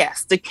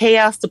 yes, the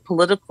chaos, the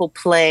political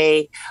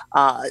play,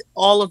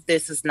 all of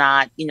this is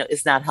not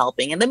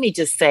helping. And let me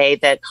just say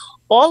that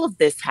all of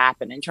this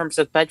happened in terms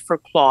of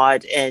Bedford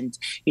Claude and,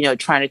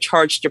 trying to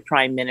charge the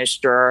prime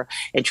minister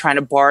and trying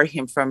to bar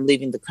him from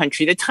leaving the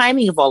country. The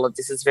timing of all of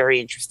this is very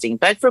interesting.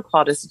 Bedford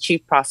Claude, as the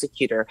chief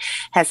prosecutor,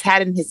 has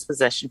had in his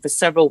possession for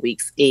several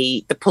weeks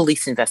the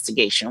police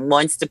investigation.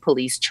 Once the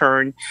police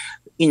turn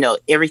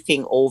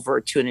everything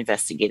over to an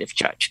investigative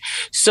judge.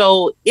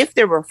 So if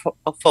there were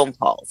phone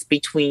calls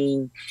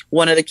between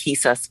one of the key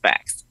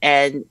suspects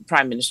and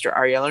Prime Minister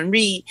Ariel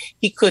Henry,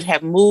 he could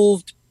have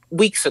moved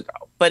weeks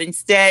ago, but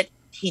instead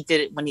he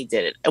did it when he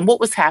did it. And what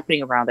was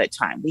happening around that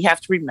time? We have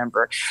to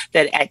remember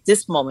that at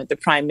this moment, the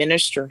prime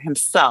minister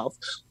himself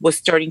was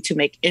starting to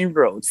make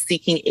inroads,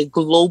 seeking a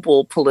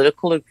global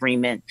political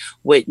agreement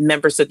with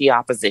members of the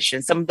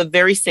opposition, some of the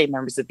very same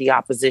members of the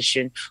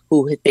opposition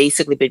who had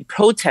basically been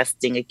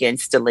protesting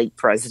against the late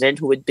president,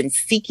 who had been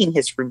seeking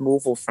his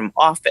removal from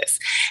office.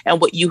 And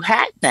what you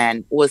had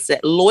then was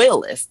that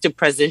loyalists to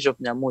President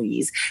Jovenel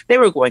Moïse, they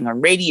were going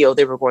on radio,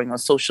 they were going on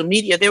social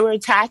media, they were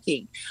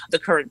attacking the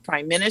current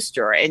prime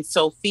minister. And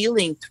so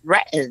feeling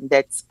threatened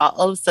that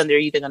all of a sudden they're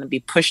either going to be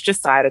pushed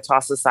aside or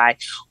tossed aside,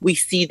 we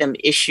see them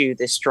issue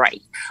this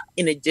strike.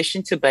 In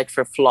addition to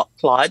Bedford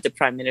Claude, the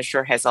prime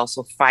minister has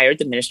also fired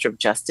the minister of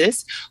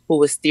justice, who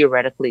was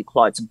theoretically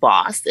Claude's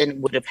boss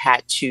and would have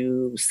had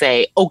to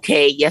say,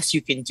 okay, yes,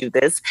 you can do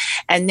this.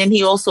 And then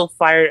he also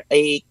fired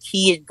a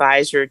key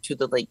advisor to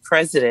the late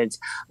president,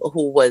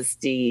 who was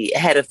the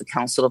head of the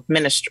Council of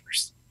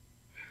Ministers.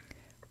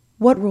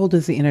 What role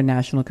does the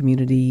international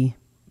community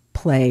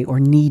play or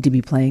need to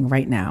be playing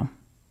right now?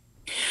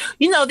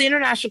 The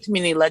international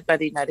community led by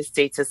the United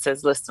States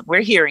says, listen,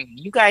 we're hearing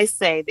you. You guys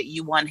say that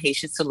you want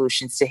Haitian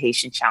solutions to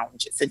Haitian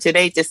challenges. And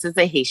today, this is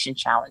a Haitian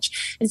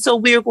challenge. And so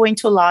we are going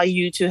to allow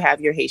you to have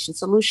your Haitian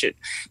solution.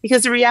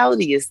 Because the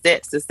reality is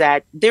this, is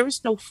that there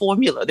is no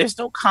formula. There's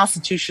no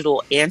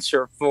constitutional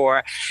answer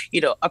for,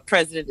 a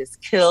president is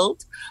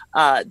killed.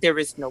 There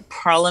is no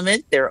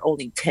parliament. There are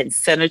only 10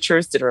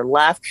 senators that are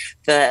left.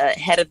 The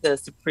head of the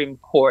Supreme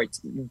Court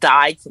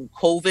died from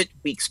COVID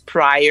weeks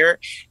prior.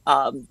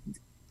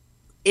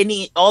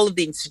 all of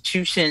the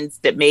institutions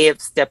that may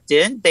have stepped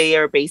in, they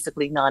are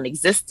basically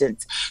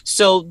non-existent.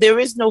 So there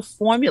is no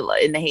formula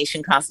in the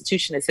Haitian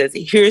Constitution that says,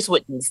 here's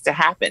what needs to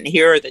happen.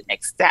 Here are the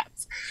next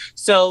steps.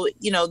 So,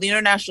 the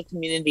international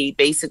community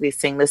basically is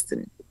saying,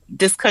 listen,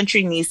 this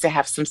country needs to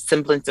have some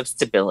semblance of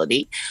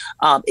stability.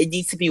 It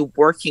needs to be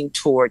working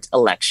towards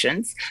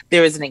elections.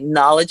 There is an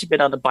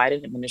acknowledgement on the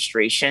Biden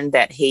administration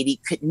that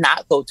Haiti could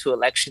not go to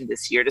election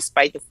this year,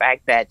 despite the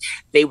fact that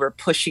they were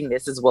pushing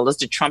this, as well as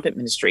the Trump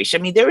administration.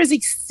 I mean, there is a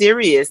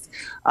serious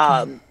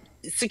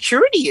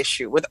security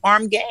issue with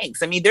armed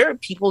gangs. I mean, there are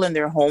people in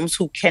their homes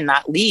who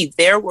cannot leave.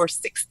 There were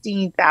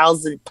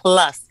 16,000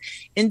 plus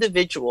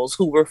individuals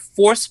who were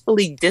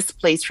forcefully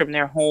displaced from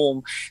their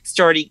home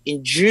starting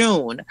in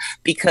June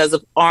because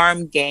of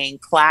armed gang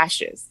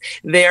clashes.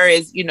 There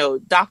is,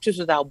 Doctors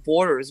Without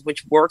Borders,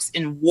 which works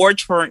in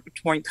war-torn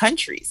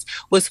countries,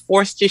 was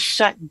forced to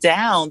shut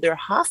down their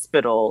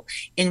hospital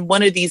in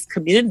one of these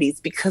communities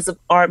because of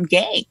armed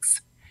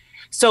gangs.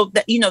 So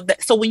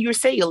so when you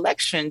say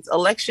elections,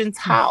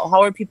 how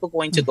are people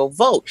going to go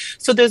vote?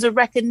 So there's a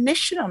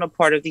recognition on the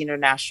part of the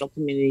international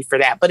community for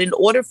that. But in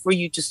order for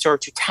you to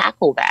start to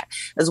tackle that,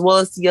 as well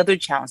as the other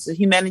challenges, the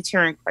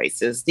humanitarian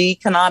crisis, the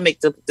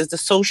economic, the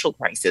social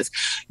crisis,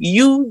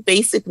 you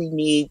basically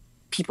need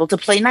people to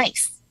play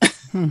nice.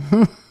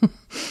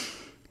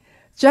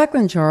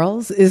 Jacqueline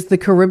Charles is the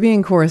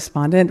Caribbean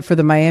correspondent for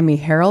the Miami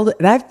Herald,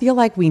 and I feel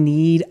like we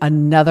need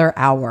another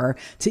hour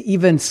to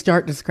even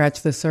start to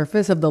scratch the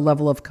surface of the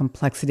level of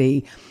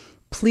complexity.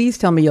 Please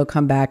tell me you'll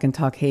come back and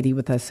talk Haiti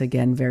with us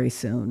again very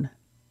soon.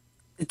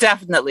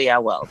 Definitely, I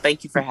will.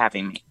 Thank you for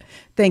having me.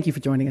 Thank you for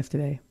joining us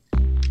today.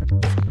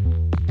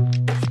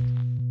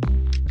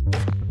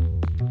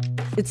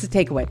 It's The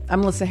Takeaway. I'm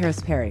Melissa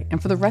Harris-Perry,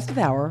 and for the rest of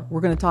the hour, we're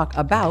going to talk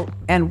about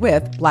and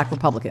with Black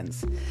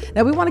Republicans.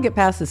 Now, we want to get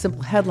past the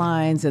simple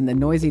headlines and the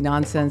noisy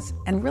nonsense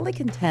and really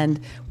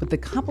contend with the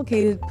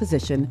complicated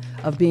position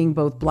of being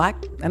both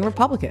Black and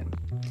Republican.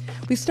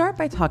 We start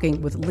by talking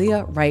with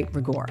Leah Wright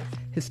Rigueur,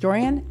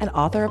 historian and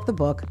author of the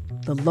book,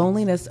 The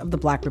Loneliness of the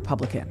Black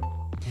Republican.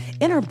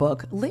 In her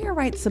book, Leah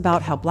writes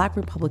about how Black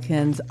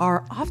Republicans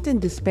are often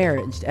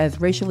disparaged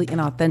as racially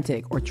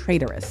inauthentic or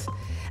traitorous,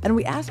 and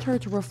we asked her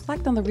to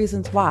reflect on the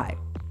reasons why,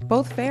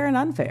 both fair and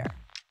unfair.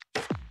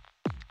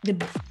 The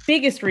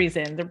biggest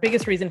reason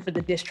for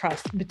the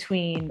distrust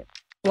between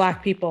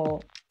Black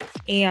people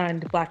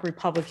and Black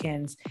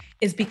Republicans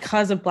is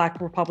because of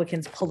Black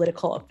Republicans'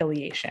 political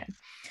affiliation.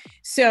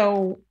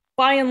 So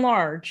by and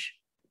large,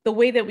 the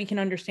way that we can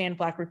understand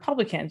Black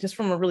Republicans, just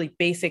from a really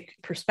basic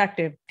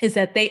perspective, is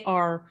that they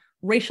are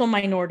racial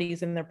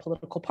minorities in their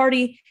political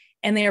party,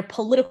 and they are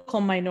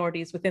political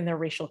minorities within their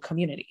racial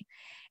community.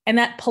 And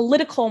that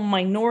political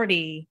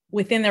minority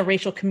within their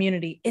racial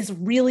community is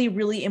really,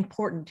 really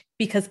important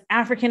because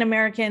African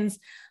Americans,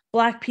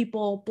 Black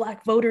people,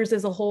 Black voters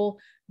as a whole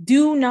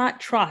do not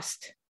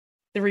trust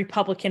the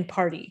Republican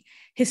Party.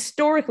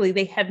 Historically,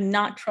 they have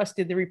not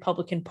trusted the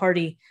Republican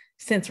Party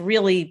since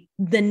really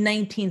the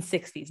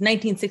 1960s,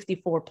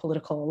 1964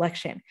 political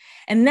election.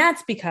 And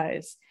that's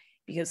because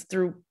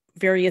through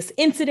various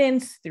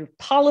incidents, through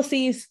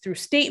policies, through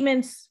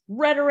statements,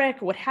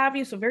 rhetoric, what have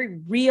you, so very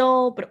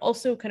real, but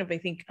also kind of, I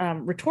think,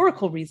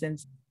 rhetorical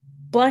reasons,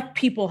 Black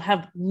people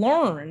have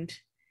learned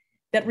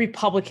that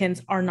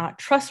Republicans are not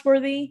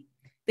trustworthy.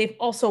 They've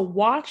also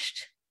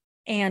watched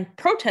and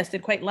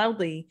protested quite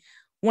loudly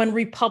when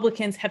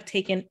Republicans have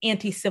taken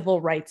anti-civil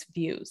rights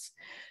views.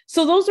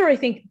 So those are, I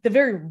think, the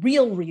very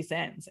real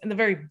reasons and the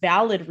very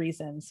valid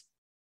reasons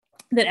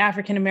that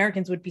African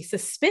Americans would be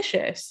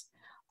suspicious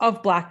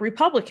of Black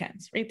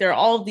Republicans, right? There are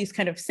all of these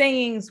kind of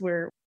sayings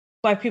where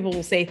Black people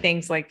will say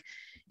things like,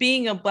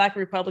 being a Black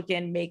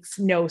Republican makes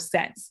no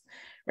sense,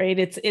 right?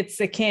 It's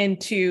akin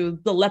to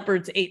the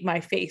leopards ate my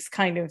face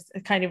kind of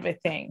a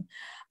thing.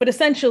 But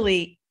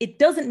essentially, it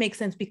doesn't make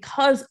sense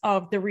because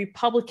of the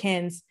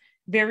Republicans'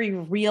 very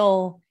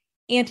real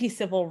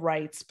anti-civil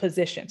rights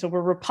position. So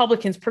where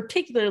Republicans,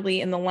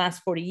 particularly in the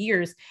last 40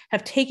 years,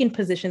 have taken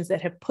positions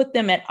that have put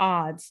them at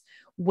odds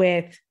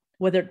with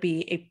whether it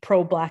be a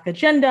pro-Black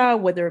agenda,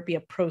 whether it be a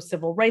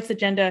pro-civil rights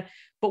agenda,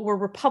 but where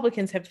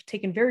Republicans have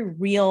taken very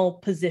real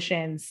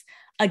positions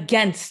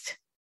against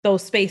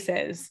those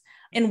spaces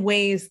in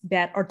ways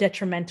that are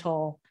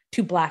detrimental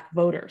to Black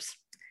voters.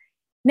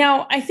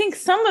 Now, I think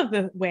some of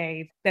the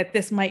way that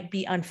this might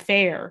be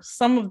unfair,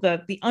 some of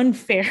the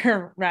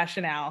unfair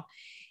rationale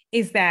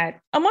is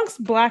that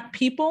amongst Black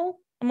people,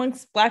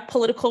 amongst Black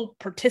political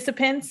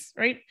participants,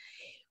 right,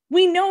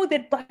 we know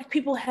that Black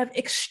people have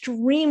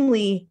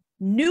extremely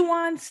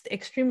nuanced,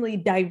 extremely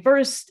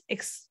diverse,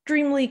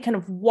 extremely kind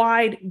of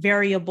wide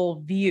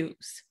variable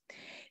views.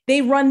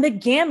 They run the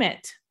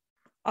gamut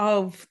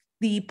of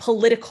the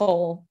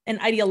political and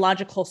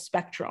ideological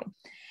spectrum.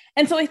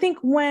 And so I think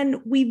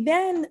when we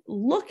then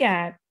look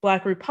at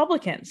Black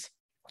Republicans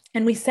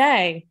and we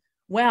say,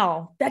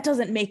 well, that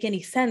doesn't make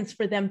any sense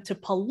for them to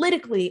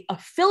politically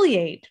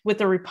affiliate with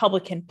the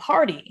Republican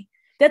Party,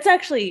 that's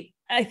actually,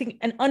 I think,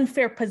 an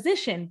unfair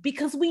position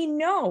because we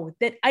know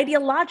that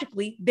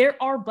ideologically there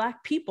are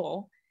Black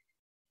people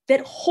that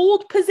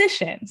hold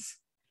positions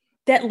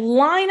that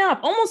line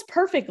up almost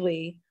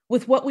perfectly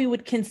with what we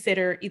would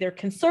consider either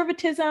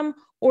conservatism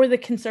or the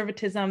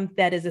conservatism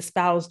that is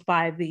espoused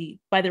by the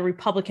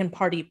Republican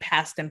Party,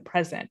 past and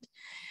present.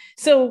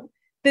 So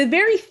the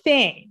very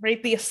thing,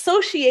 right, the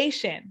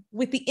association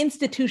with the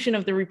institution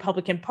of the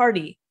Republican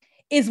Party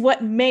is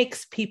what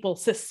makes people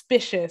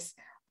suspicious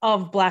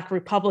of Black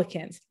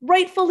Republicans,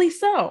 rightfully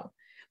so.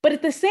 But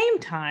at the same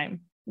time,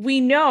 we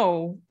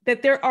know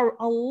that there are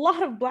a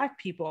lot of Black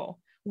people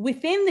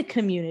within the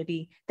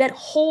community that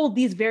hold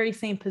these very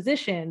same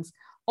positions,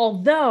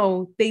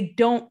 although they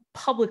don't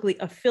publicly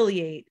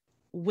affiliate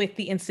with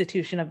the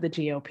institution of the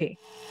GOP.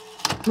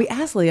 We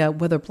asked Leah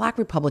whether Black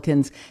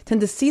Republicans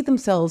tend to see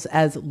themselves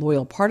as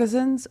loyal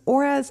partisans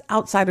or as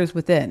outsiders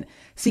within,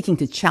 seeking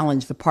to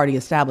challenge the party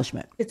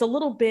establishment. It's a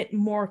little bit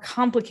more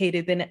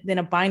complicated than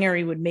a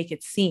binary would make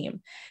it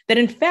seem. That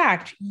in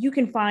fact, you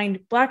can find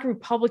Black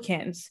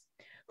Republicans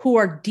who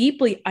are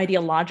deeply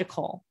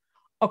ideological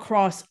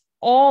across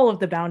all of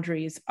the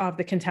boundaries of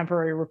the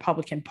contemporary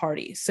Republican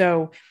Party.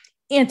 So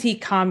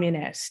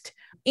anti-communist,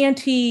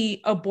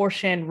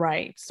 anti-abortion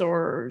rights,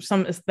 or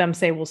some of them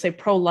will say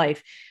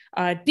pro-life,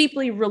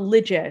 deeply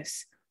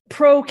religious,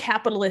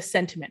 pro-capitalist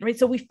sentiment, right?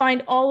 So we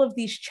find all of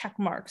these check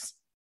marks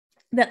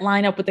that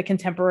line up with the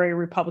contemporary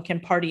Republican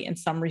Party in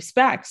some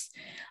respects.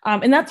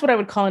 And that's what I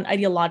would call an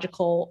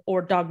ideological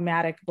or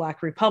dogmatic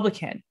Black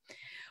Republican.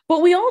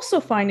 But we also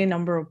find a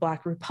number of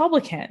Black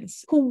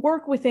Republicans who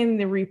work within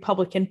the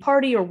Republican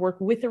Party or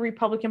work with the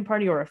Republican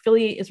Party or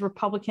affiliate as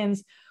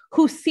Republicans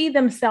who see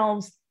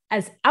themselves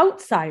as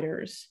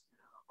outsiders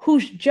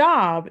whose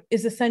job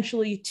is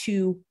essentially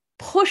to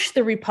push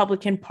the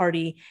Republican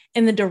Party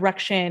in the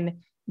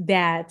direction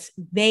that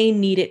they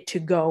need it to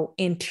go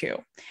into.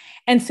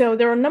 And so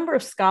there are a number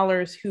of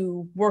scholars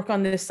who work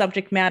on this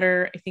subject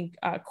matter. I think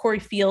Corey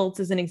Fields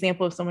is an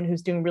example of someone who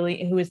has done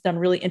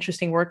really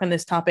interesting work on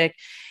this topic.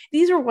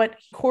 These are what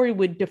Corey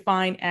would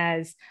define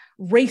as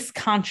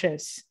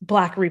race-conscious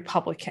Black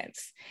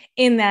Republicans,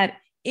 in that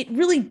it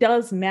really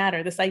does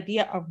matter, this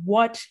idea of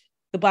what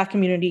the Black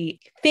community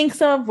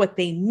thinks of, what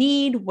they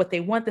need, what they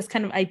want, this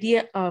kind of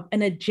idea of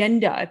an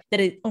agenda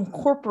that it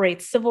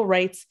incorporates civil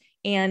rights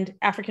and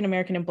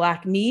African-American and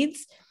Black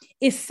needs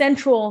is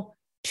central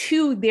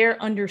to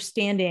their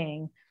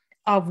understanding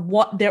of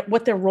what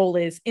their role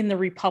is in the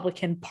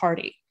Republican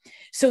Party.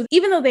 So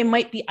even though they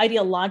might be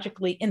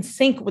ideologically in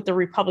sync with the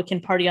Republican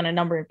Party on a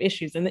number of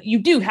issues, and that you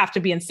do have to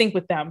be in sync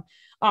with them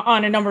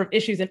on a number of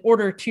issues in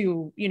order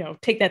to,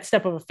 take that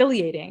step of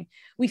affiliating,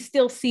 we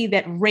still see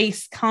that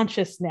race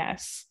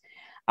consciousness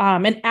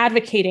and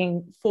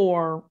advocating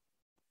for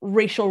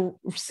racial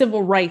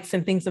civil rights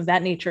and things of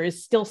that nature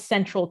is still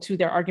central to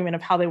their argument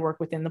of how they work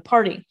within the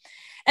party.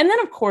 And then,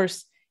 of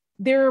course,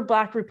 there are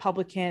Black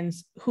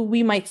Republicans who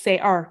we might say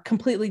are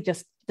completely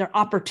they're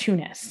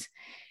opportunists.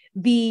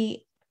 The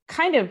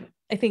kind of,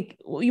 I think,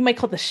 what you might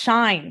call the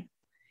shine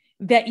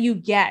that you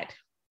get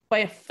by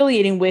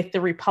affiliating with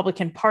the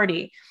Republican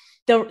Party,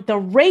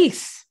 the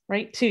race,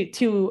 right,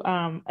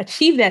 to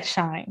achieve that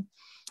shine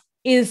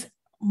is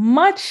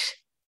much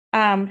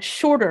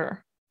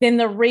shorter than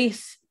the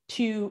race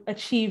to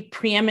achieve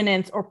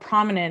preeminence or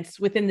prominence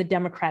within the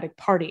Democratic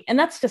Party. And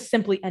that's just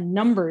simply a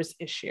numbers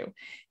issue.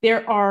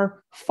 There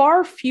are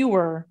far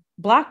fewer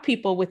Black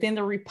people within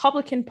the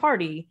Republican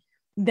Party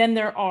than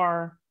there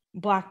are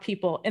Black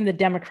people in the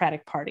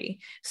Democratic Party.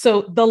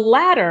 So the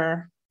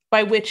ladder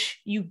by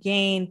which you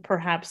gain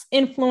perhaps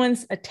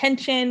influence,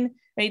 attention,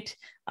 right,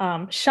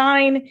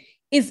 shine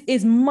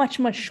is much,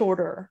 much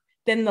shorter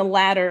than the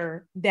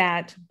ladder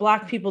that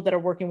Black people that are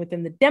working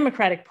within the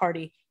Democratic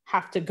Party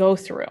have to go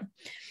through.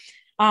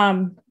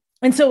 And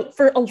so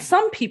for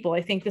some people,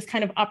 I think this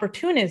kind of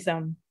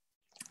opportunism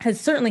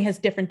certainly has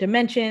different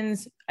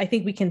dimensions. I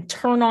think we can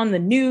turn on the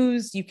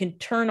news, you can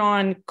turn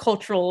on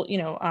cultural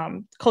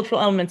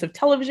elements of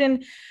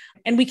television,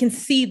 and we can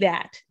see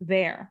that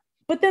there.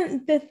 But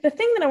then the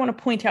thing that I want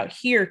to point out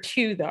here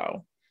too,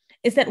 though,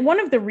 is that one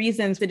of the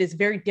reasons it is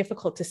very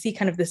difficult to see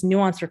kind of this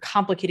nuanced or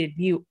complicated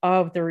view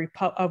of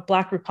of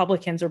Black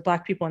Republicans or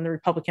Black people in the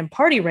Republican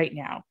Party right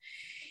now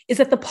is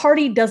that the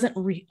party doesn't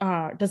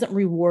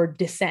reward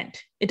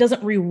dissent. It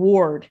doesn't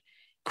reward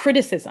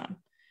criticism.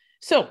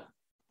 So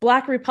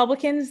Black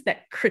Republicans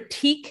that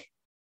critique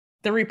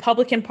the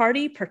Republican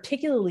Party,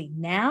 particularly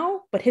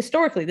now, but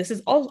historically, this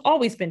has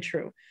always been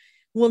true,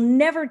 will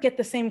never get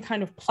the same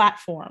kind of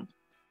platform,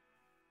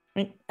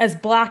 right, as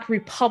Black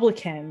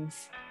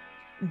Republicans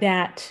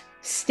that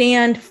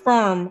stand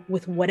firm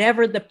with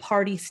whatever the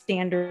party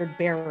standard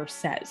bearer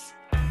says.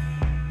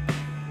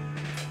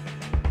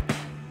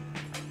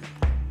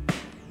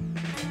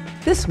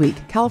 This week,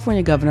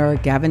 California Governor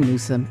Gavin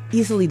Newsom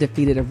easily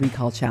defeated a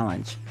recall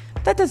challenge.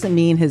 That doesn't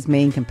mean his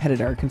main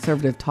competitor,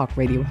 conservative talk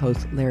radio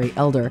host Larry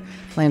Elder,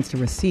 plans to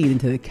recede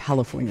into the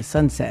California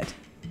sunset.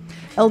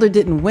 Elder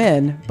didn't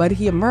win, but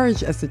he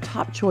emerged as the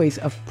top choice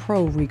of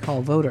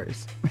pro-recall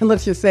voters. And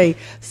let's just say,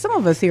 some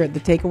of us here at The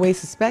Takeaway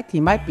suspect he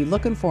might be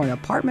looking for an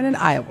apartment in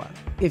Iowa,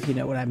 if you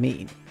know what I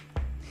mean.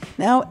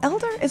 Now,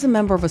 Elder is a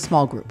member of a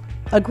small group,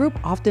 a group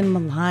often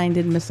maligned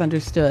and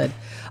misunderstood,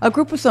 a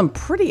group with some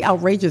pretty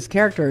outrageous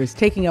characters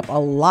taking up a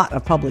lot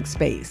of public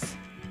space.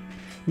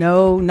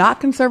 No, not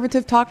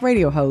conservative talk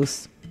radio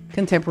hosts,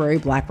 contemporary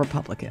Black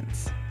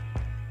Republicans.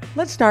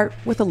 Let's start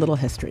with a little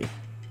history.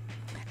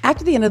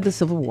 After the end of the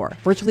Civil War,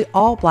 virtually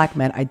all Black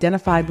men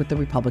identified with the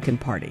Republican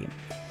Party.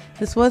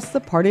 This was the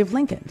party of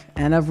Lincoln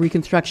and of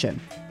Reconstruction.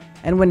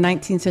 And when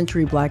 19th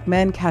century Black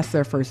men cast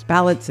their first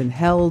ballots and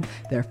held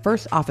their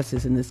first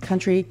offices in this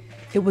country,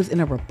 it was in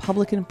a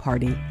Republican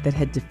Party that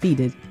had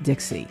defeated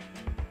Dixie.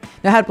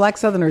 Now, had Black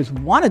Southerners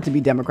wanted to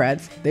be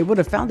Democrats, they would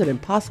have found it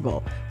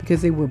impossible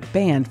because they were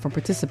banned from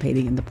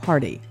participating in the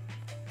party.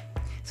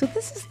 So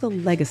this is the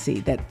legacy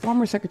that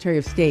former Secretary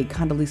of State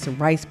Condoleezza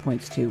Rice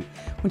points to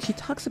when she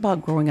talks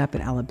about growing up in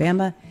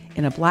Alabama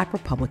in a Black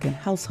Republican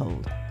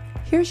household.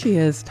 Here she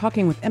is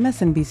talking with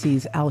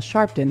MSNBC's Al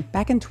Sharpton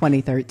back in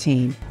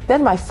 2013.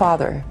 Then my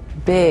father,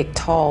 big,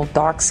 tall,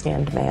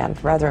 dark-skinned man,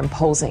 rather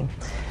imposing.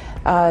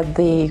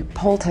 The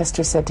poll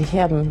tester said to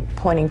him,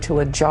 pointing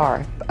to a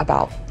jar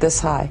about this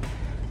high,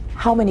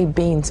 "How many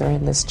beans are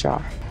in this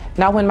jar?"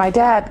 Now, when my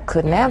dad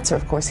couldn't answer,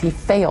 of course, he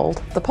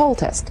failed the poll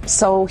test.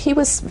 So he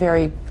was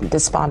very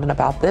despondent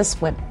about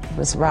this,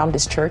 was around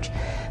his church.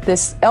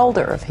 This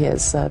elder of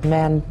his, a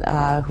man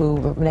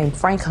who named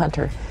Frank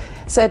Hunter,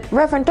 said,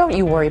 "Reverend, don't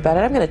you worry about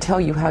it. I'm going to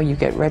tell you how you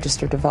get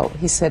registered to vote."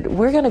 He said,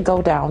 "We're going to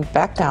go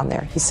back down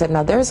there." He said,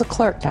 "Now, there's a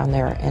clerk down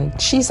there, and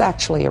she's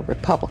actually a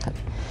Republican.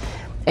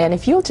 And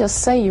if you'll just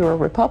say you're a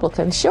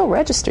Republican, she'll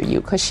register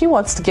you because she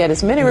wants to get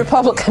as many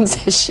Republicans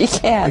as she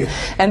can."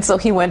 And so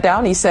he went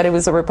down, he said he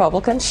was a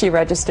Republican, she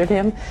registered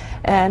him,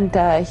 and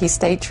he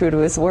stayed true to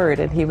his word,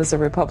 and he was a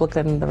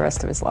Republican the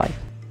rest of his life.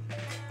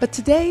 But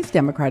today's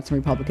Democrats and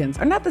Republicans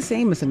are not the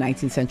same as the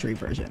 19th century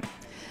version.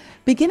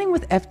 Beginning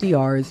with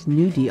FDR's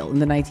New Deal in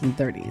the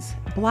 1930s,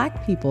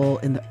 Black people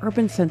in the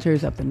urban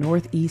centers of the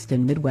Northeast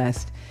and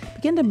Midwest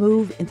began to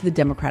move into the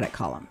Democratic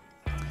column.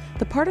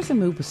 The partisan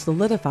move was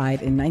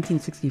solidified in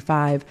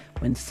 1965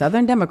 when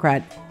Southern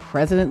Democrat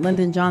President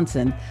Lyndon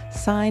Johnson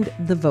signed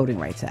the Voting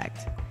Rights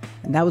Act.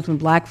 And that was when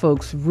Black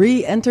folks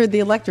re-entered the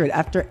electorate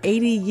after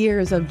 80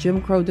 years of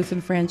Jim Crow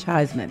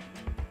disenfranchisement.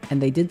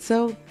 And they did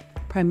so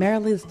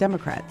primarily as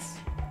Democrats.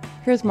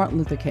 Here's Martin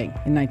Luther King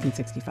in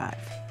 1965.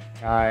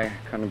 I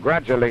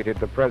congratulated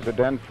the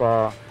president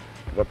for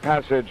the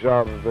passage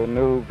of the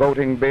new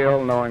voting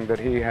bill, knowing that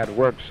he had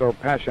worked so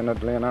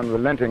passionately and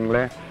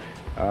unrelentingly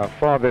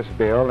for this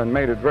bill, and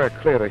made it very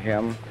clear to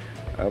him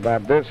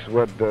that this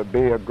would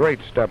be a great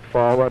step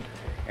forward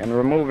in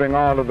removing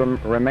all of the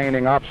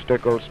remaining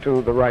obstacles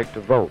to the right to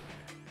vote.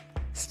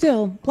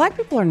 Still, Black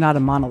people are not a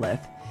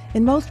monolith.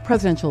 In most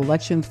presidential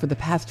elections for the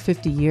past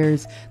 50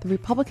 years, the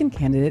Republican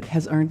candidate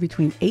has earned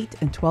between 8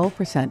 and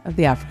 12% of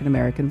the African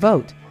American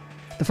vote.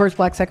 The first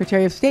Black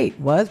Secretary of State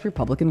was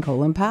Republican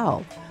Colin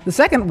Powell. The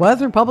second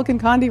was Republican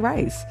Condi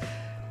Rice.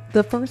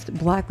 The first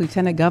Black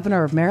Lieutenant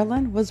Governor of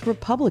Maryland was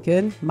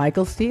Republican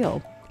Michael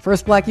Steele.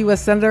 First Black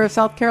U.S. Senator of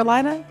South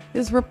Carolina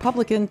is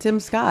Republican Tim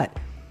Scott.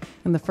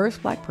 And the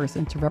first Black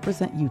person to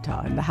represent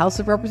Utah in the House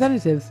of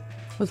Representatives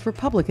was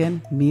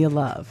Republican Mia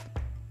Love.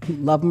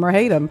 Love them or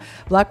hate them,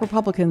 Black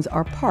Republicans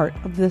are part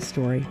of this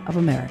story of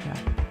America.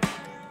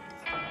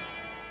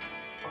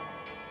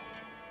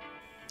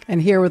 And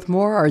here with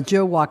more are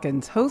Joe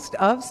Watkins, host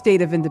of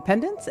State of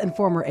Independence and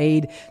former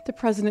aide to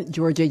President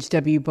George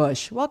H.W.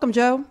 Bush. Welcome,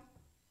 Joe.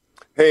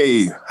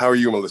 Hey, how are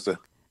you, Melissa?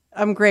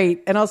 I'm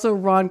great. And also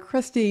Ron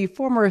Christie,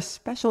 former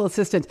special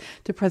assistant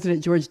to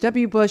President George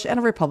W. Bush and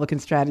a Republican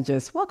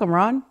strategist. Welcome,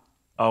 Ron.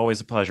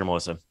 Always a pleasure,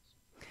 Melissa.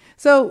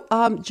 So,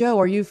 Joe,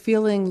 are you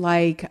feeling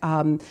like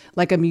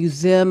a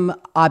museum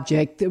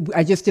object?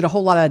 I just did a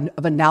whole lot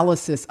of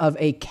analysis of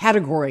a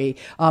category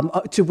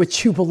to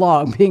which you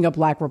belong, being a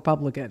Black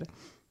Republican.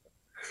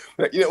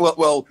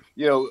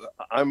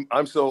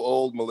 I'm so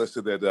old,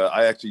 Melissa, that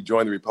I actually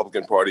joined the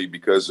Republican Party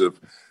because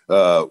of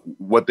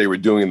what they were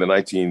doing in the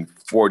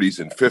 1940s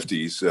and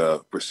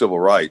 50s for civil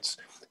rights.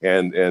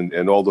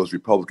 And all those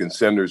Republican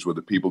senators were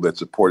the people that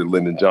supported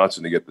Lyndon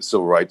Johnson to get the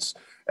Civil Rights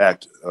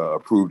Act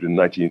approved in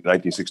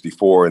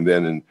 1964, and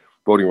then in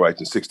voting rights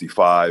in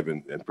 65,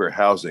 and fair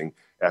housing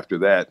after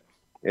that.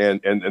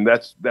 And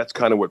that's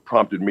kind of what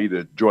prompted me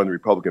to join the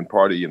Republican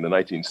Party in the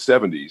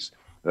 1970s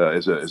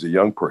as a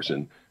young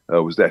person.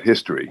 Was that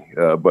history.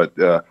 But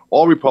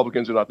all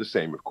Republicans are not the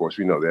same, of course,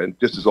 we know that,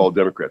 just as all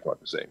Democrats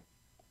aren't the same.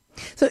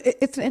 So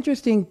it's an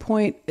interesting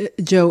point,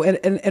 Joe,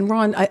 and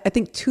Ron, I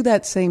think to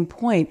that same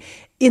point,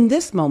 in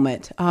this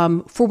moment,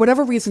 for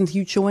whatever reasons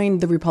you joined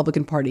the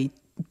Republican Party,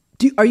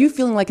 are you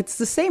feeling like it's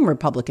the same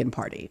Republican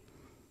Party?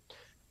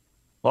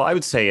 Well, I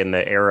would say in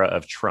the era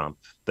of Trump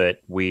that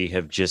we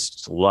have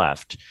just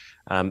left,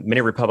 many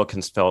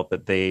Republicans felt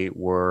that they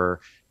were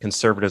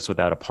conservatives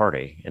without a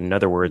party. In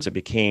other words, it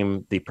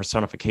became the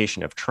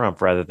personification of Trump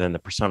rather than the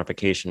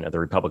personification of the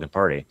Republican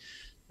Party.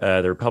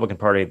 The Republican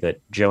Party that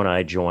Joe and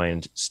I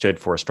joined stood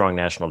for a strong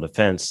national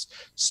defense,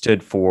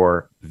 stood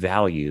for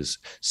values,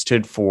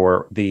 stood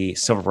for the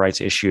civil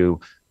rights issue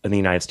in the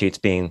United States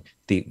being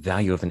the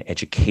value of an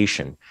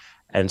education.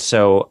 And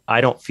so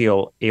I don't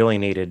feel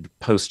alienated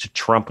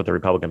post-Trump with the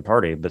Republican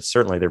Party, but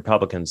certainly the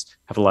Republicans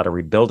have a lot of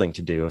rebuilding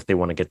to do if they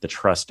want to get the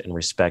trust and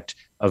respect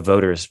of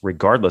voters,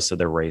 regardless of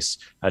their race,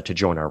 to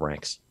join our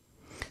ranks.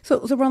 So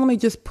Ron, let me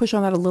just push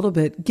on that a little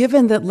bit.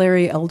 Given that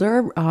Larry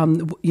Elder,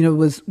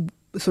 was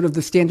sort of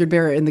the standard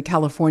bearer in the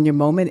California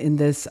moment in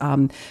this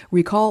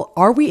recall,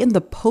 are we in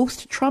the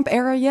post-Trump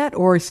era yet,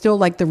 or still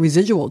like the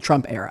residual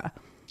Trump era?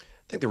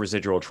 I think the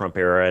residual Trump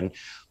era. And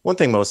one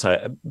thing,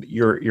 Melissa,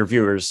 your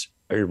viewers,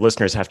 your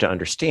listeners have to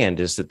understand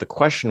is that the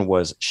question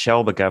was,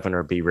 shall the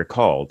governor be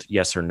recalled?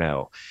 Yes or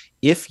no?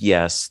 If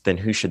yes, then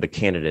who should the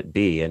candidate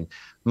be? And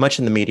much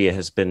in the media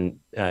has been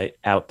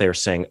out there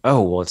saying,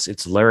 oh, well,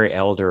 it's Larry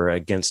Elder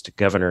against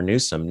Governor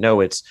Newsom.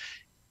 No, it's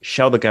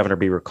shall the governor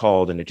be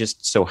recalled? And it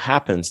just so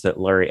happens that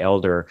Larry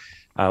Elder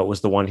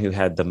was the one who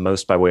had the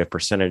most by way of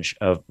percentage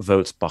of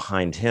votes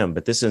behind him.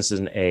 But this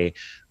isn't a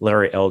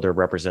Larry Elder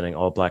representing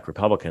all Black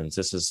Republicans.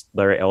 This is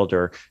Larry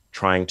Elder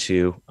trying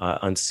to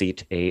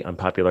unseat a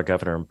unpopular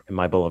governor in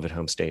my beloved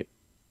home state.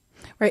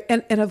 Right.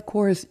 And of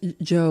course,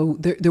 Joe,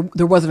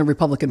 there wasn't a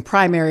Republican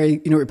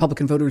primary.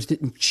 Republican voters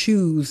didn't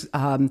choose,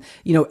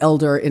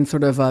 Elder in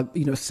sort of a,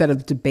 set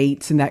of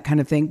debates and that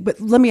kind of thing. But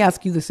let me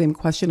ask you the same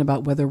question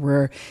about whether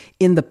we're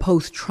in the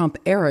post-Trump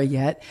era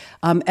yet,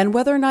 and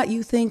whether or not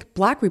you think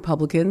Black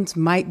Republicans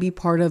might be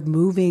part of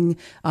moving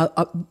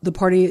the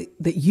party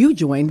that you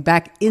joined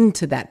back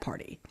into that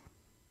party.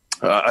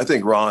 I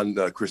think Ron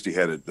Christie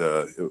had it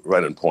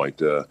right on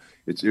point.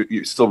 It's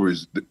still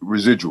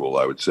residual,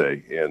 I would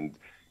say, and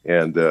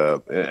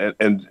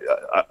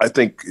I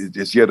think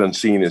it's yet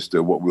unseen as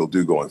to what we'll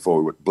do going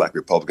forward, what Black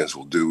Republicans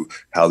will do,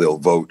 how they'll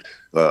vote,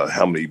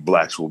 how many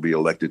Blacks will be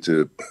elected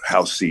to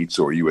House seats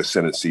or U.S.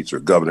 Senate seats or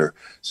governor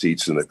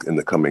seats in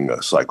the coming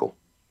cycle.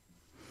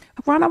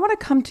 Ron, I want to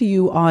come to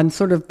you on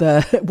sort of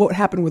what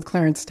happened with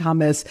Clarence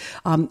Thomas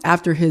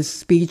after his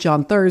speech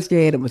on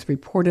Thursday, and it was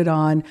reported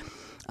on,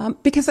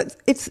 because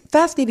it's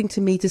fascinating to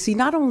me to see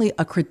not only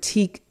a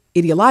critique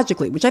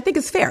ideologically, which I think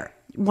is fair.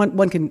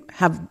 One can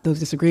have those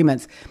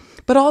disagreements,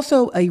 but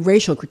also a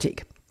racial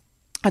critique,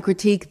 a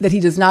critique that he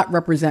does not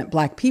represent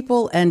Black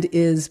people and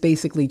is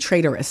basically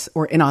traitorous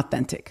or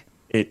inauthentic.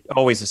 It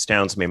always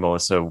astounds me,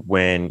 Melissa,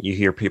 when you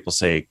hear people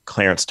say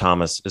Clarence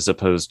Thomas as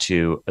opposed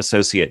to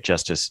Associate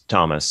Justice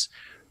Thomas,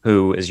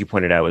 who, as you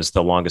pointed out, is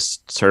the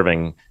longest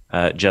serving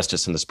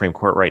justice in the Supreme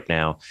Court right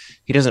now.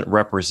 He doesn't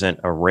represent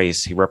a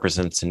race. He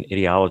represents an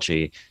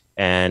ideology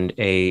and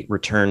a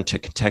return to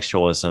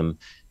contextualism.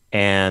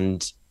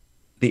 And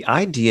the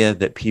idea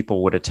that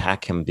people would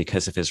attack him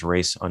because of his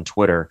race on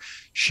Twitter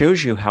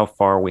shows you how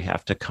far we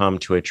have to come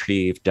to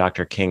achieve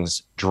Dr.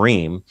 King's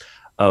dream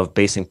of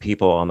basing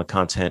people on the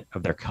content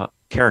of their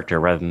character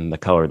rather than the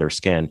color of their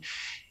skin.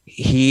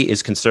 He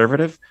is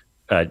conservative.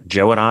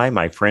 Joe and I,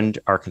 my friend,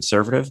 are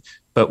conservative,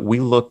 but we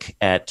look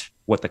at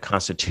what the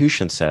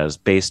Constitution says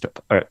based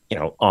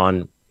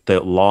on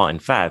the law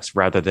and facts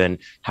rather than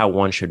how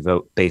one should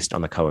vote based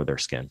on the color of their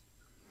skin.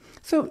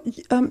 So,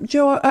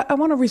 Joe, I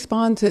want to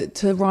respond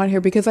to Ron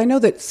here, because I know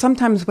that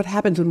sometimes what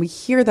happens when we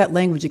hear that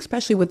language,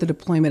 especially with the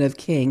deployment of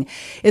King,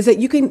 is that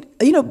you can,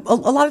 a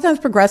lot of times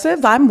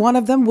progressives, I'm one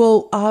of them,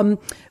 will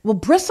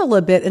bristle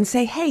a bit and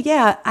say, hey,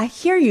 yeah, I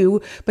hear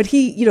you. But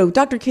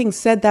Dr. King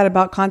said that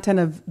about content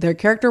of their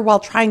character while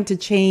trying to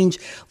change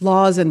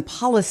laws and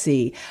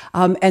policy,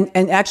 and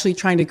actually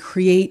trying to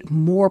create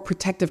more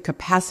protective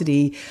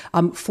capacity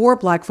for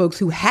Black folks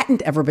who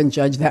hadn't ever been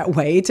judged that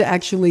way to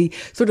actually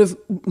sort of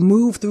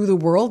move through the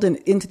world and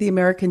into the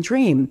American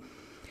dream.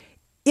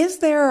 Is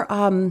there,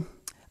 I'm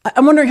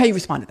wondering how you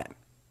respond to that.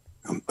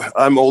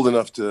 I'm old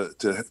enough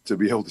to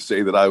be able to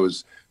say that I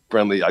was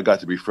friendly. I got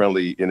to be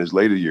friendly in his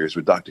later years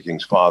with Dr.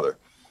 King's father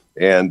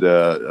and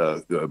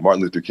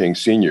Martin Luther King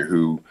Sr.,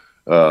 who,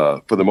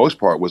 for the most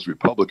part, was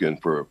Republican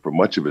for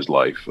much of his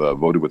life,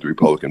 voted with the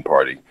Republican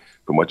Party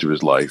for much of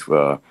his life.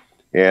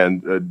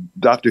 And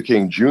Dr.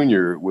 King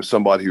Jr. was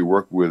somebody who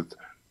worked with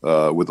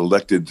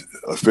elected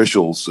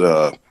officials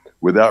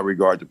without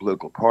regard to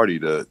political party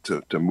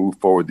to move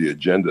forward the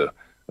agenda,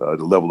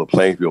 to level the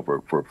playing field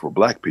for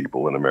Black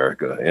people in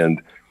America.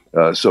 And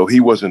so he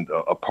wasn't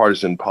a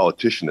partisan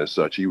politician as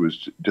such. He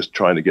was just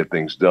trying to get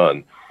things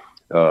done.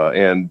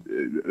 And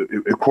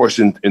of course,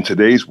 in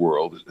today's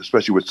world,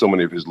 especially with so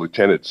many of his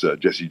lieutenants,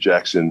 Jesse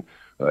Jackson,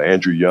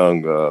 Andrew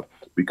Young,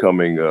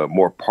 becoming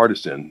more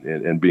partisan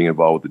and being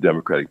involved with the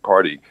Democratic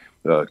Party,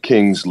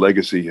 King's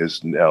legacy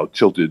has now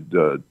tilted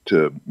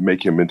to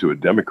make him into a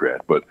Democrat.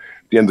 But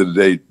at the end of the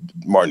day,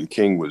 Martin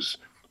King was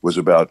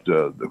about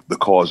the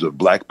cause of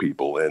Black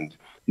people, and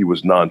he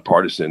was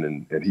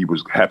nonpartisan, and he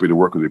was happy to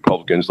work with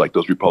Republicans, like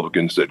those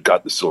Republicans that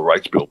got the Civil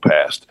Rights Bill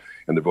passed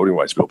and the Voting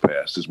Rights Bill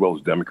passed, as well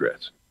as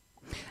Democrats.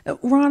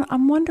 Ron,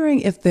 I'm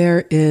wondering if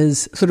there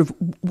is sort of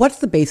what's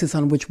the basis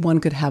on which one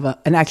could have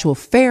an actual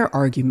fair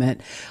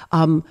argument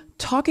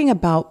talking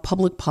about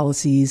public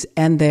policies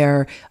and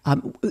their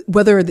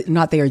whether or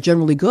not they are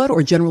generally good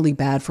or generally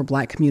bad for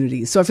Black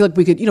communities. So I feel like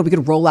we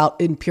could roll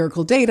out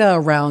empirical data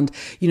around,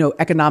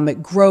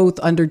 economic growth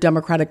under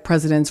Democratic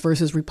presidents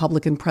versus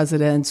Republican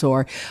presidents,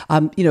 or,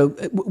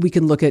 we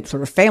can look at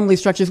sort of family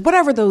structures,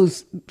 whatever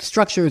those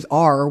structures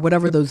are, or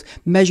whatever those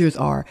measures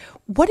are.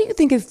 What do you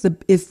think is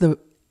the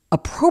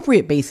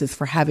appropriate basis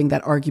for having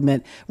that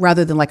argument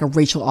rather than like a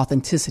racial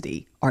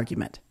authenticity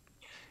argument?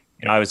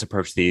 I always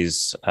approach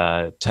these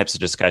types of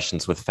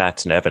discussions with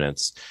facts and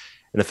evidence.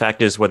 And the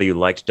fact is, whether you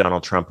liked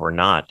Donald Trump or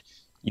not,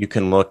 you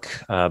can look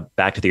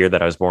back to the year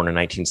that I was born in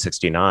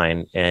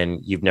 1969, and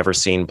you've never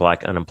seen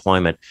Black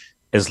unemployment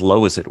as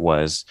low as it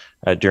was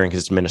during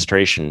his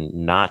administration,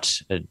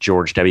 not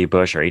George W.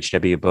 Bush or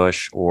H.W.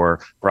 Bush or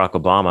Barack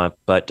Obama,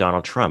 but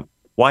Donald Trump.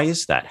 Why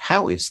is that?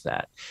 How is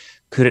that?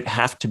 Could it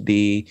have to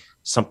be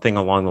something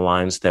along the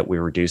lines that we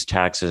reduced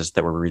taxes,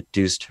 that we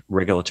reduced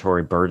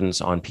regulatory burdens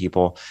on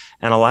people,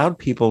 and allowed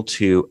people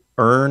to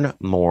earn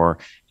more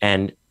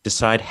and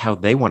decide how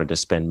they wanted to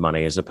spend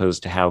money, as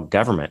opposed to how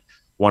government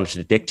wanted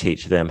to dictate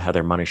to them how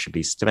their money should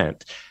be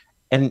spent?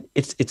 And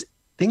it's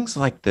things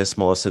like this,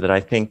 Melissa, that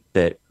I think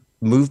that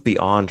move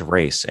beyond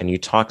race. And you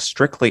talk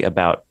strictly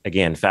about,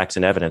 again, facts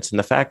and evidence. And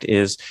the fact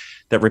is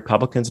that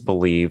Republicans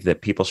believe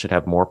that people should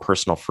have more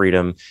personal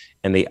freedom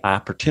and the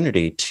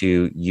opportunity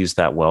to use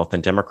that wealth.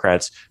 And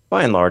Democrats,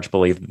 by and large,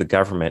 believe that the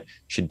government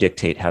should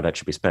dictate how that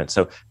should be spent.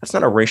 So that's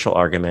not a racial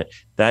argument.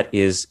 That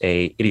is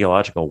a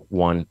ideological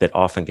one that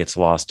often gets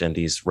lost in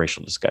these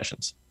racial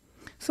discussions.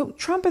 So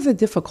Trump is a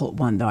difficult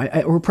one, though,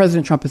 or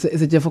President Trump is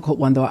a difficult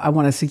one, though, I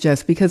want to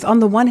suggest, because on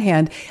the one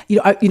hand,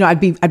 I'd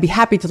be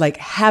happy to like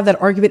have that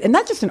argument, and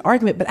not just an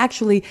argument, but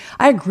actually,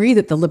 I agree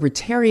that the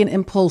libertarian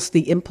impulse,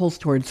 the impulse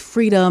towards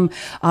freedom,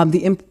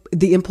 the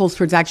impulse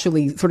towards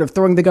actually sort of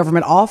throwing the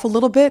government off a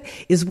little bit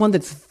is one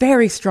that's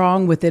very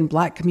strong within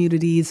Black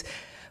communities.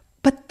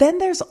 But then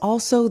there's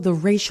also the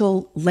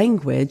racial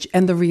language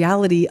and the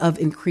reality of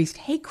increased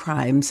hate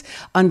crimes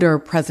under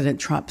President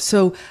Trump.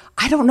 So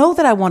I don't know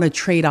that I want to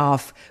trade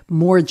off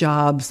more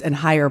jobs and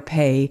higher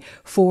pay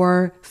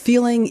for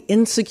feeling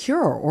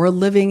insecure or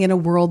living in a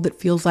world that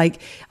feels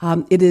like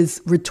it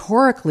is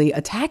rhetorically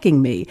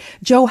attacking me.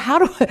 Joe,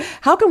 how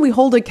can we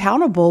hold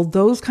accountable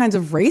those kinds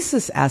of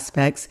racist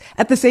aspects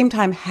at the same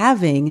time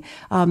having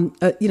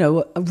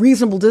a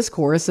reasonable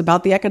discourse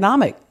about the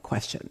economic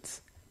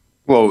questions?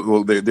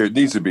 Well, there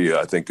needs to be.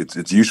 I think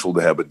it's useful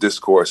to have a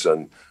discourse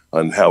on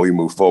how we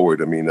move forward.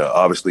 I mean,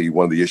 obviously,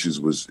 one of the issues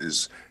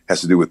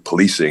has to do with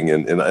policing,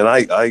 and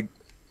I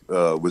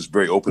was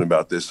very open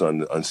about this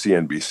on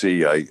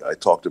CNBC. I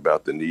talked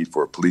about the need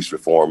for police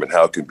reform and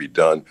how it can be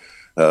done,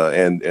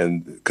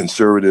 and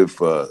conservative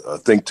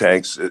think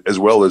tanks, as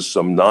well as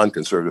some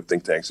non-conservative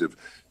think tanks, have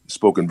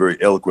spoken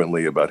very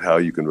eloquently about how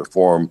you can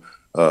reform,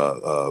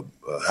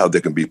 how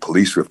there can be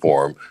police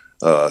reform.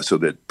 So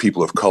that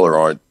people of color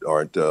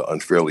aren't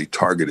unfairly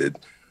targeted,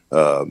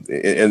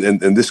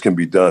 and this can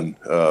be done.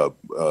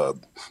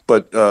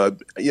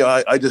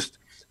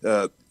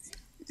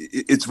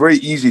 It's very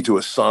easy to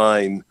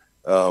assign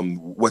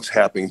what's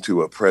happening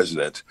to a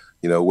president,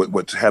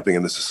 what's happening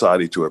in the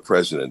society to a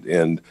president,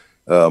 and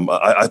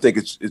I think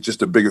it's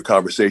just a bigger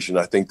conversation.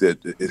 I think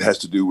that it has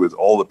to do with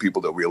all the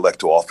people that we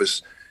elect to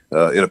office.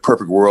 In a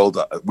perfect world,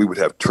 we would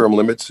have term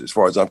limits, as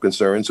far as I'm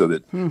concerned, so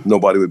that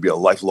nobody would be a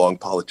lifelong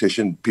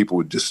politician. People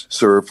would just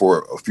serve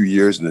for a few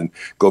years and then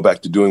go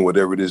back to doing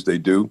whatever it is they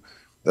do.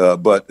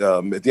 But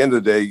at the end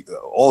of the day,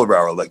 all of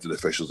our elected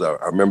officials,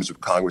 our members of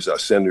Congress, our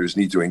senators,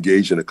 need to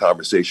engage in a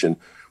conversation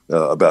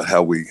about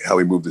how we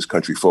move this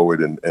country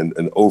forward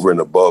and over and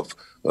above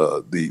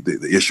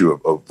the issue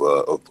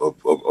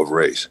of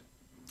race.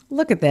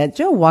 Look at that.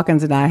 Joe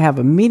Watkins and I have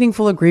a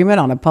meaningful agreement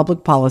on a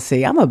public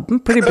policy. I'm a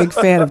pretty big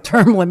fan of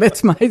term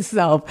limits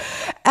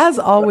myself. As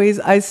always,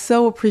 I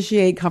so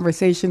appreciate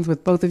conversations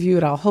with both of you,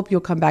 and I'll hope you'll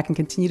come back and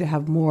continue to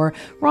have more.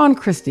 Ron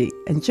Christie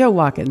and Joe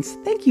Watkins,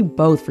 thank you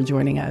both for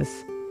joining us.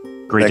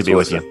 Great to be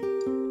with you.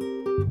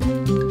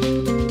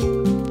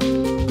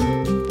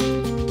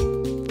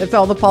 That's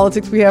all the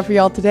politics we have for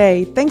y'all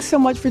today. Thanks so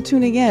much for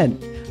tuning in.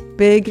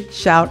 Big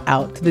shout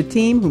out to the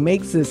team who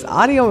makes this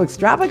audio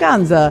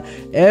extravaganza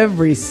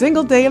every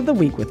single day of the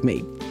week with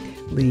me.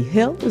 Lee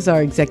Hill is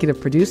our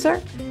executive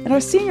producer, and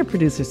our senior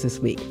producers this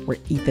week were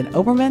Ethan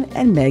Oberman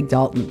and Meg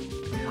Dalton.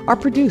 Our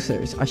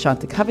producers are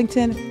Shanta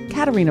Covington,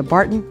 Katarina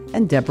Barton,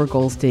 and Deborah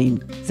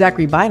Goldstein.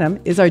 Zachary Bynum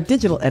is our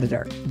digital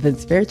editor.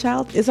 Vince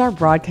Fairchild is our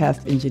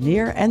broadcast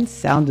engineer and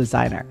sound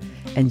designer.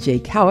 And Jay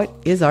Cowett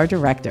is our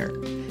director.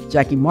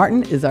 Jackie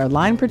Martin is our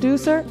line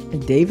producer,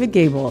 and David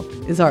Gable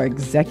is our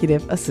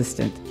executive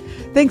assistant.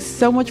 Thanks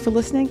so much for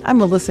listening. I'm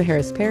Melissa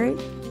Harris Perry,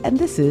 and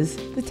this is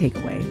The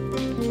Takeaway.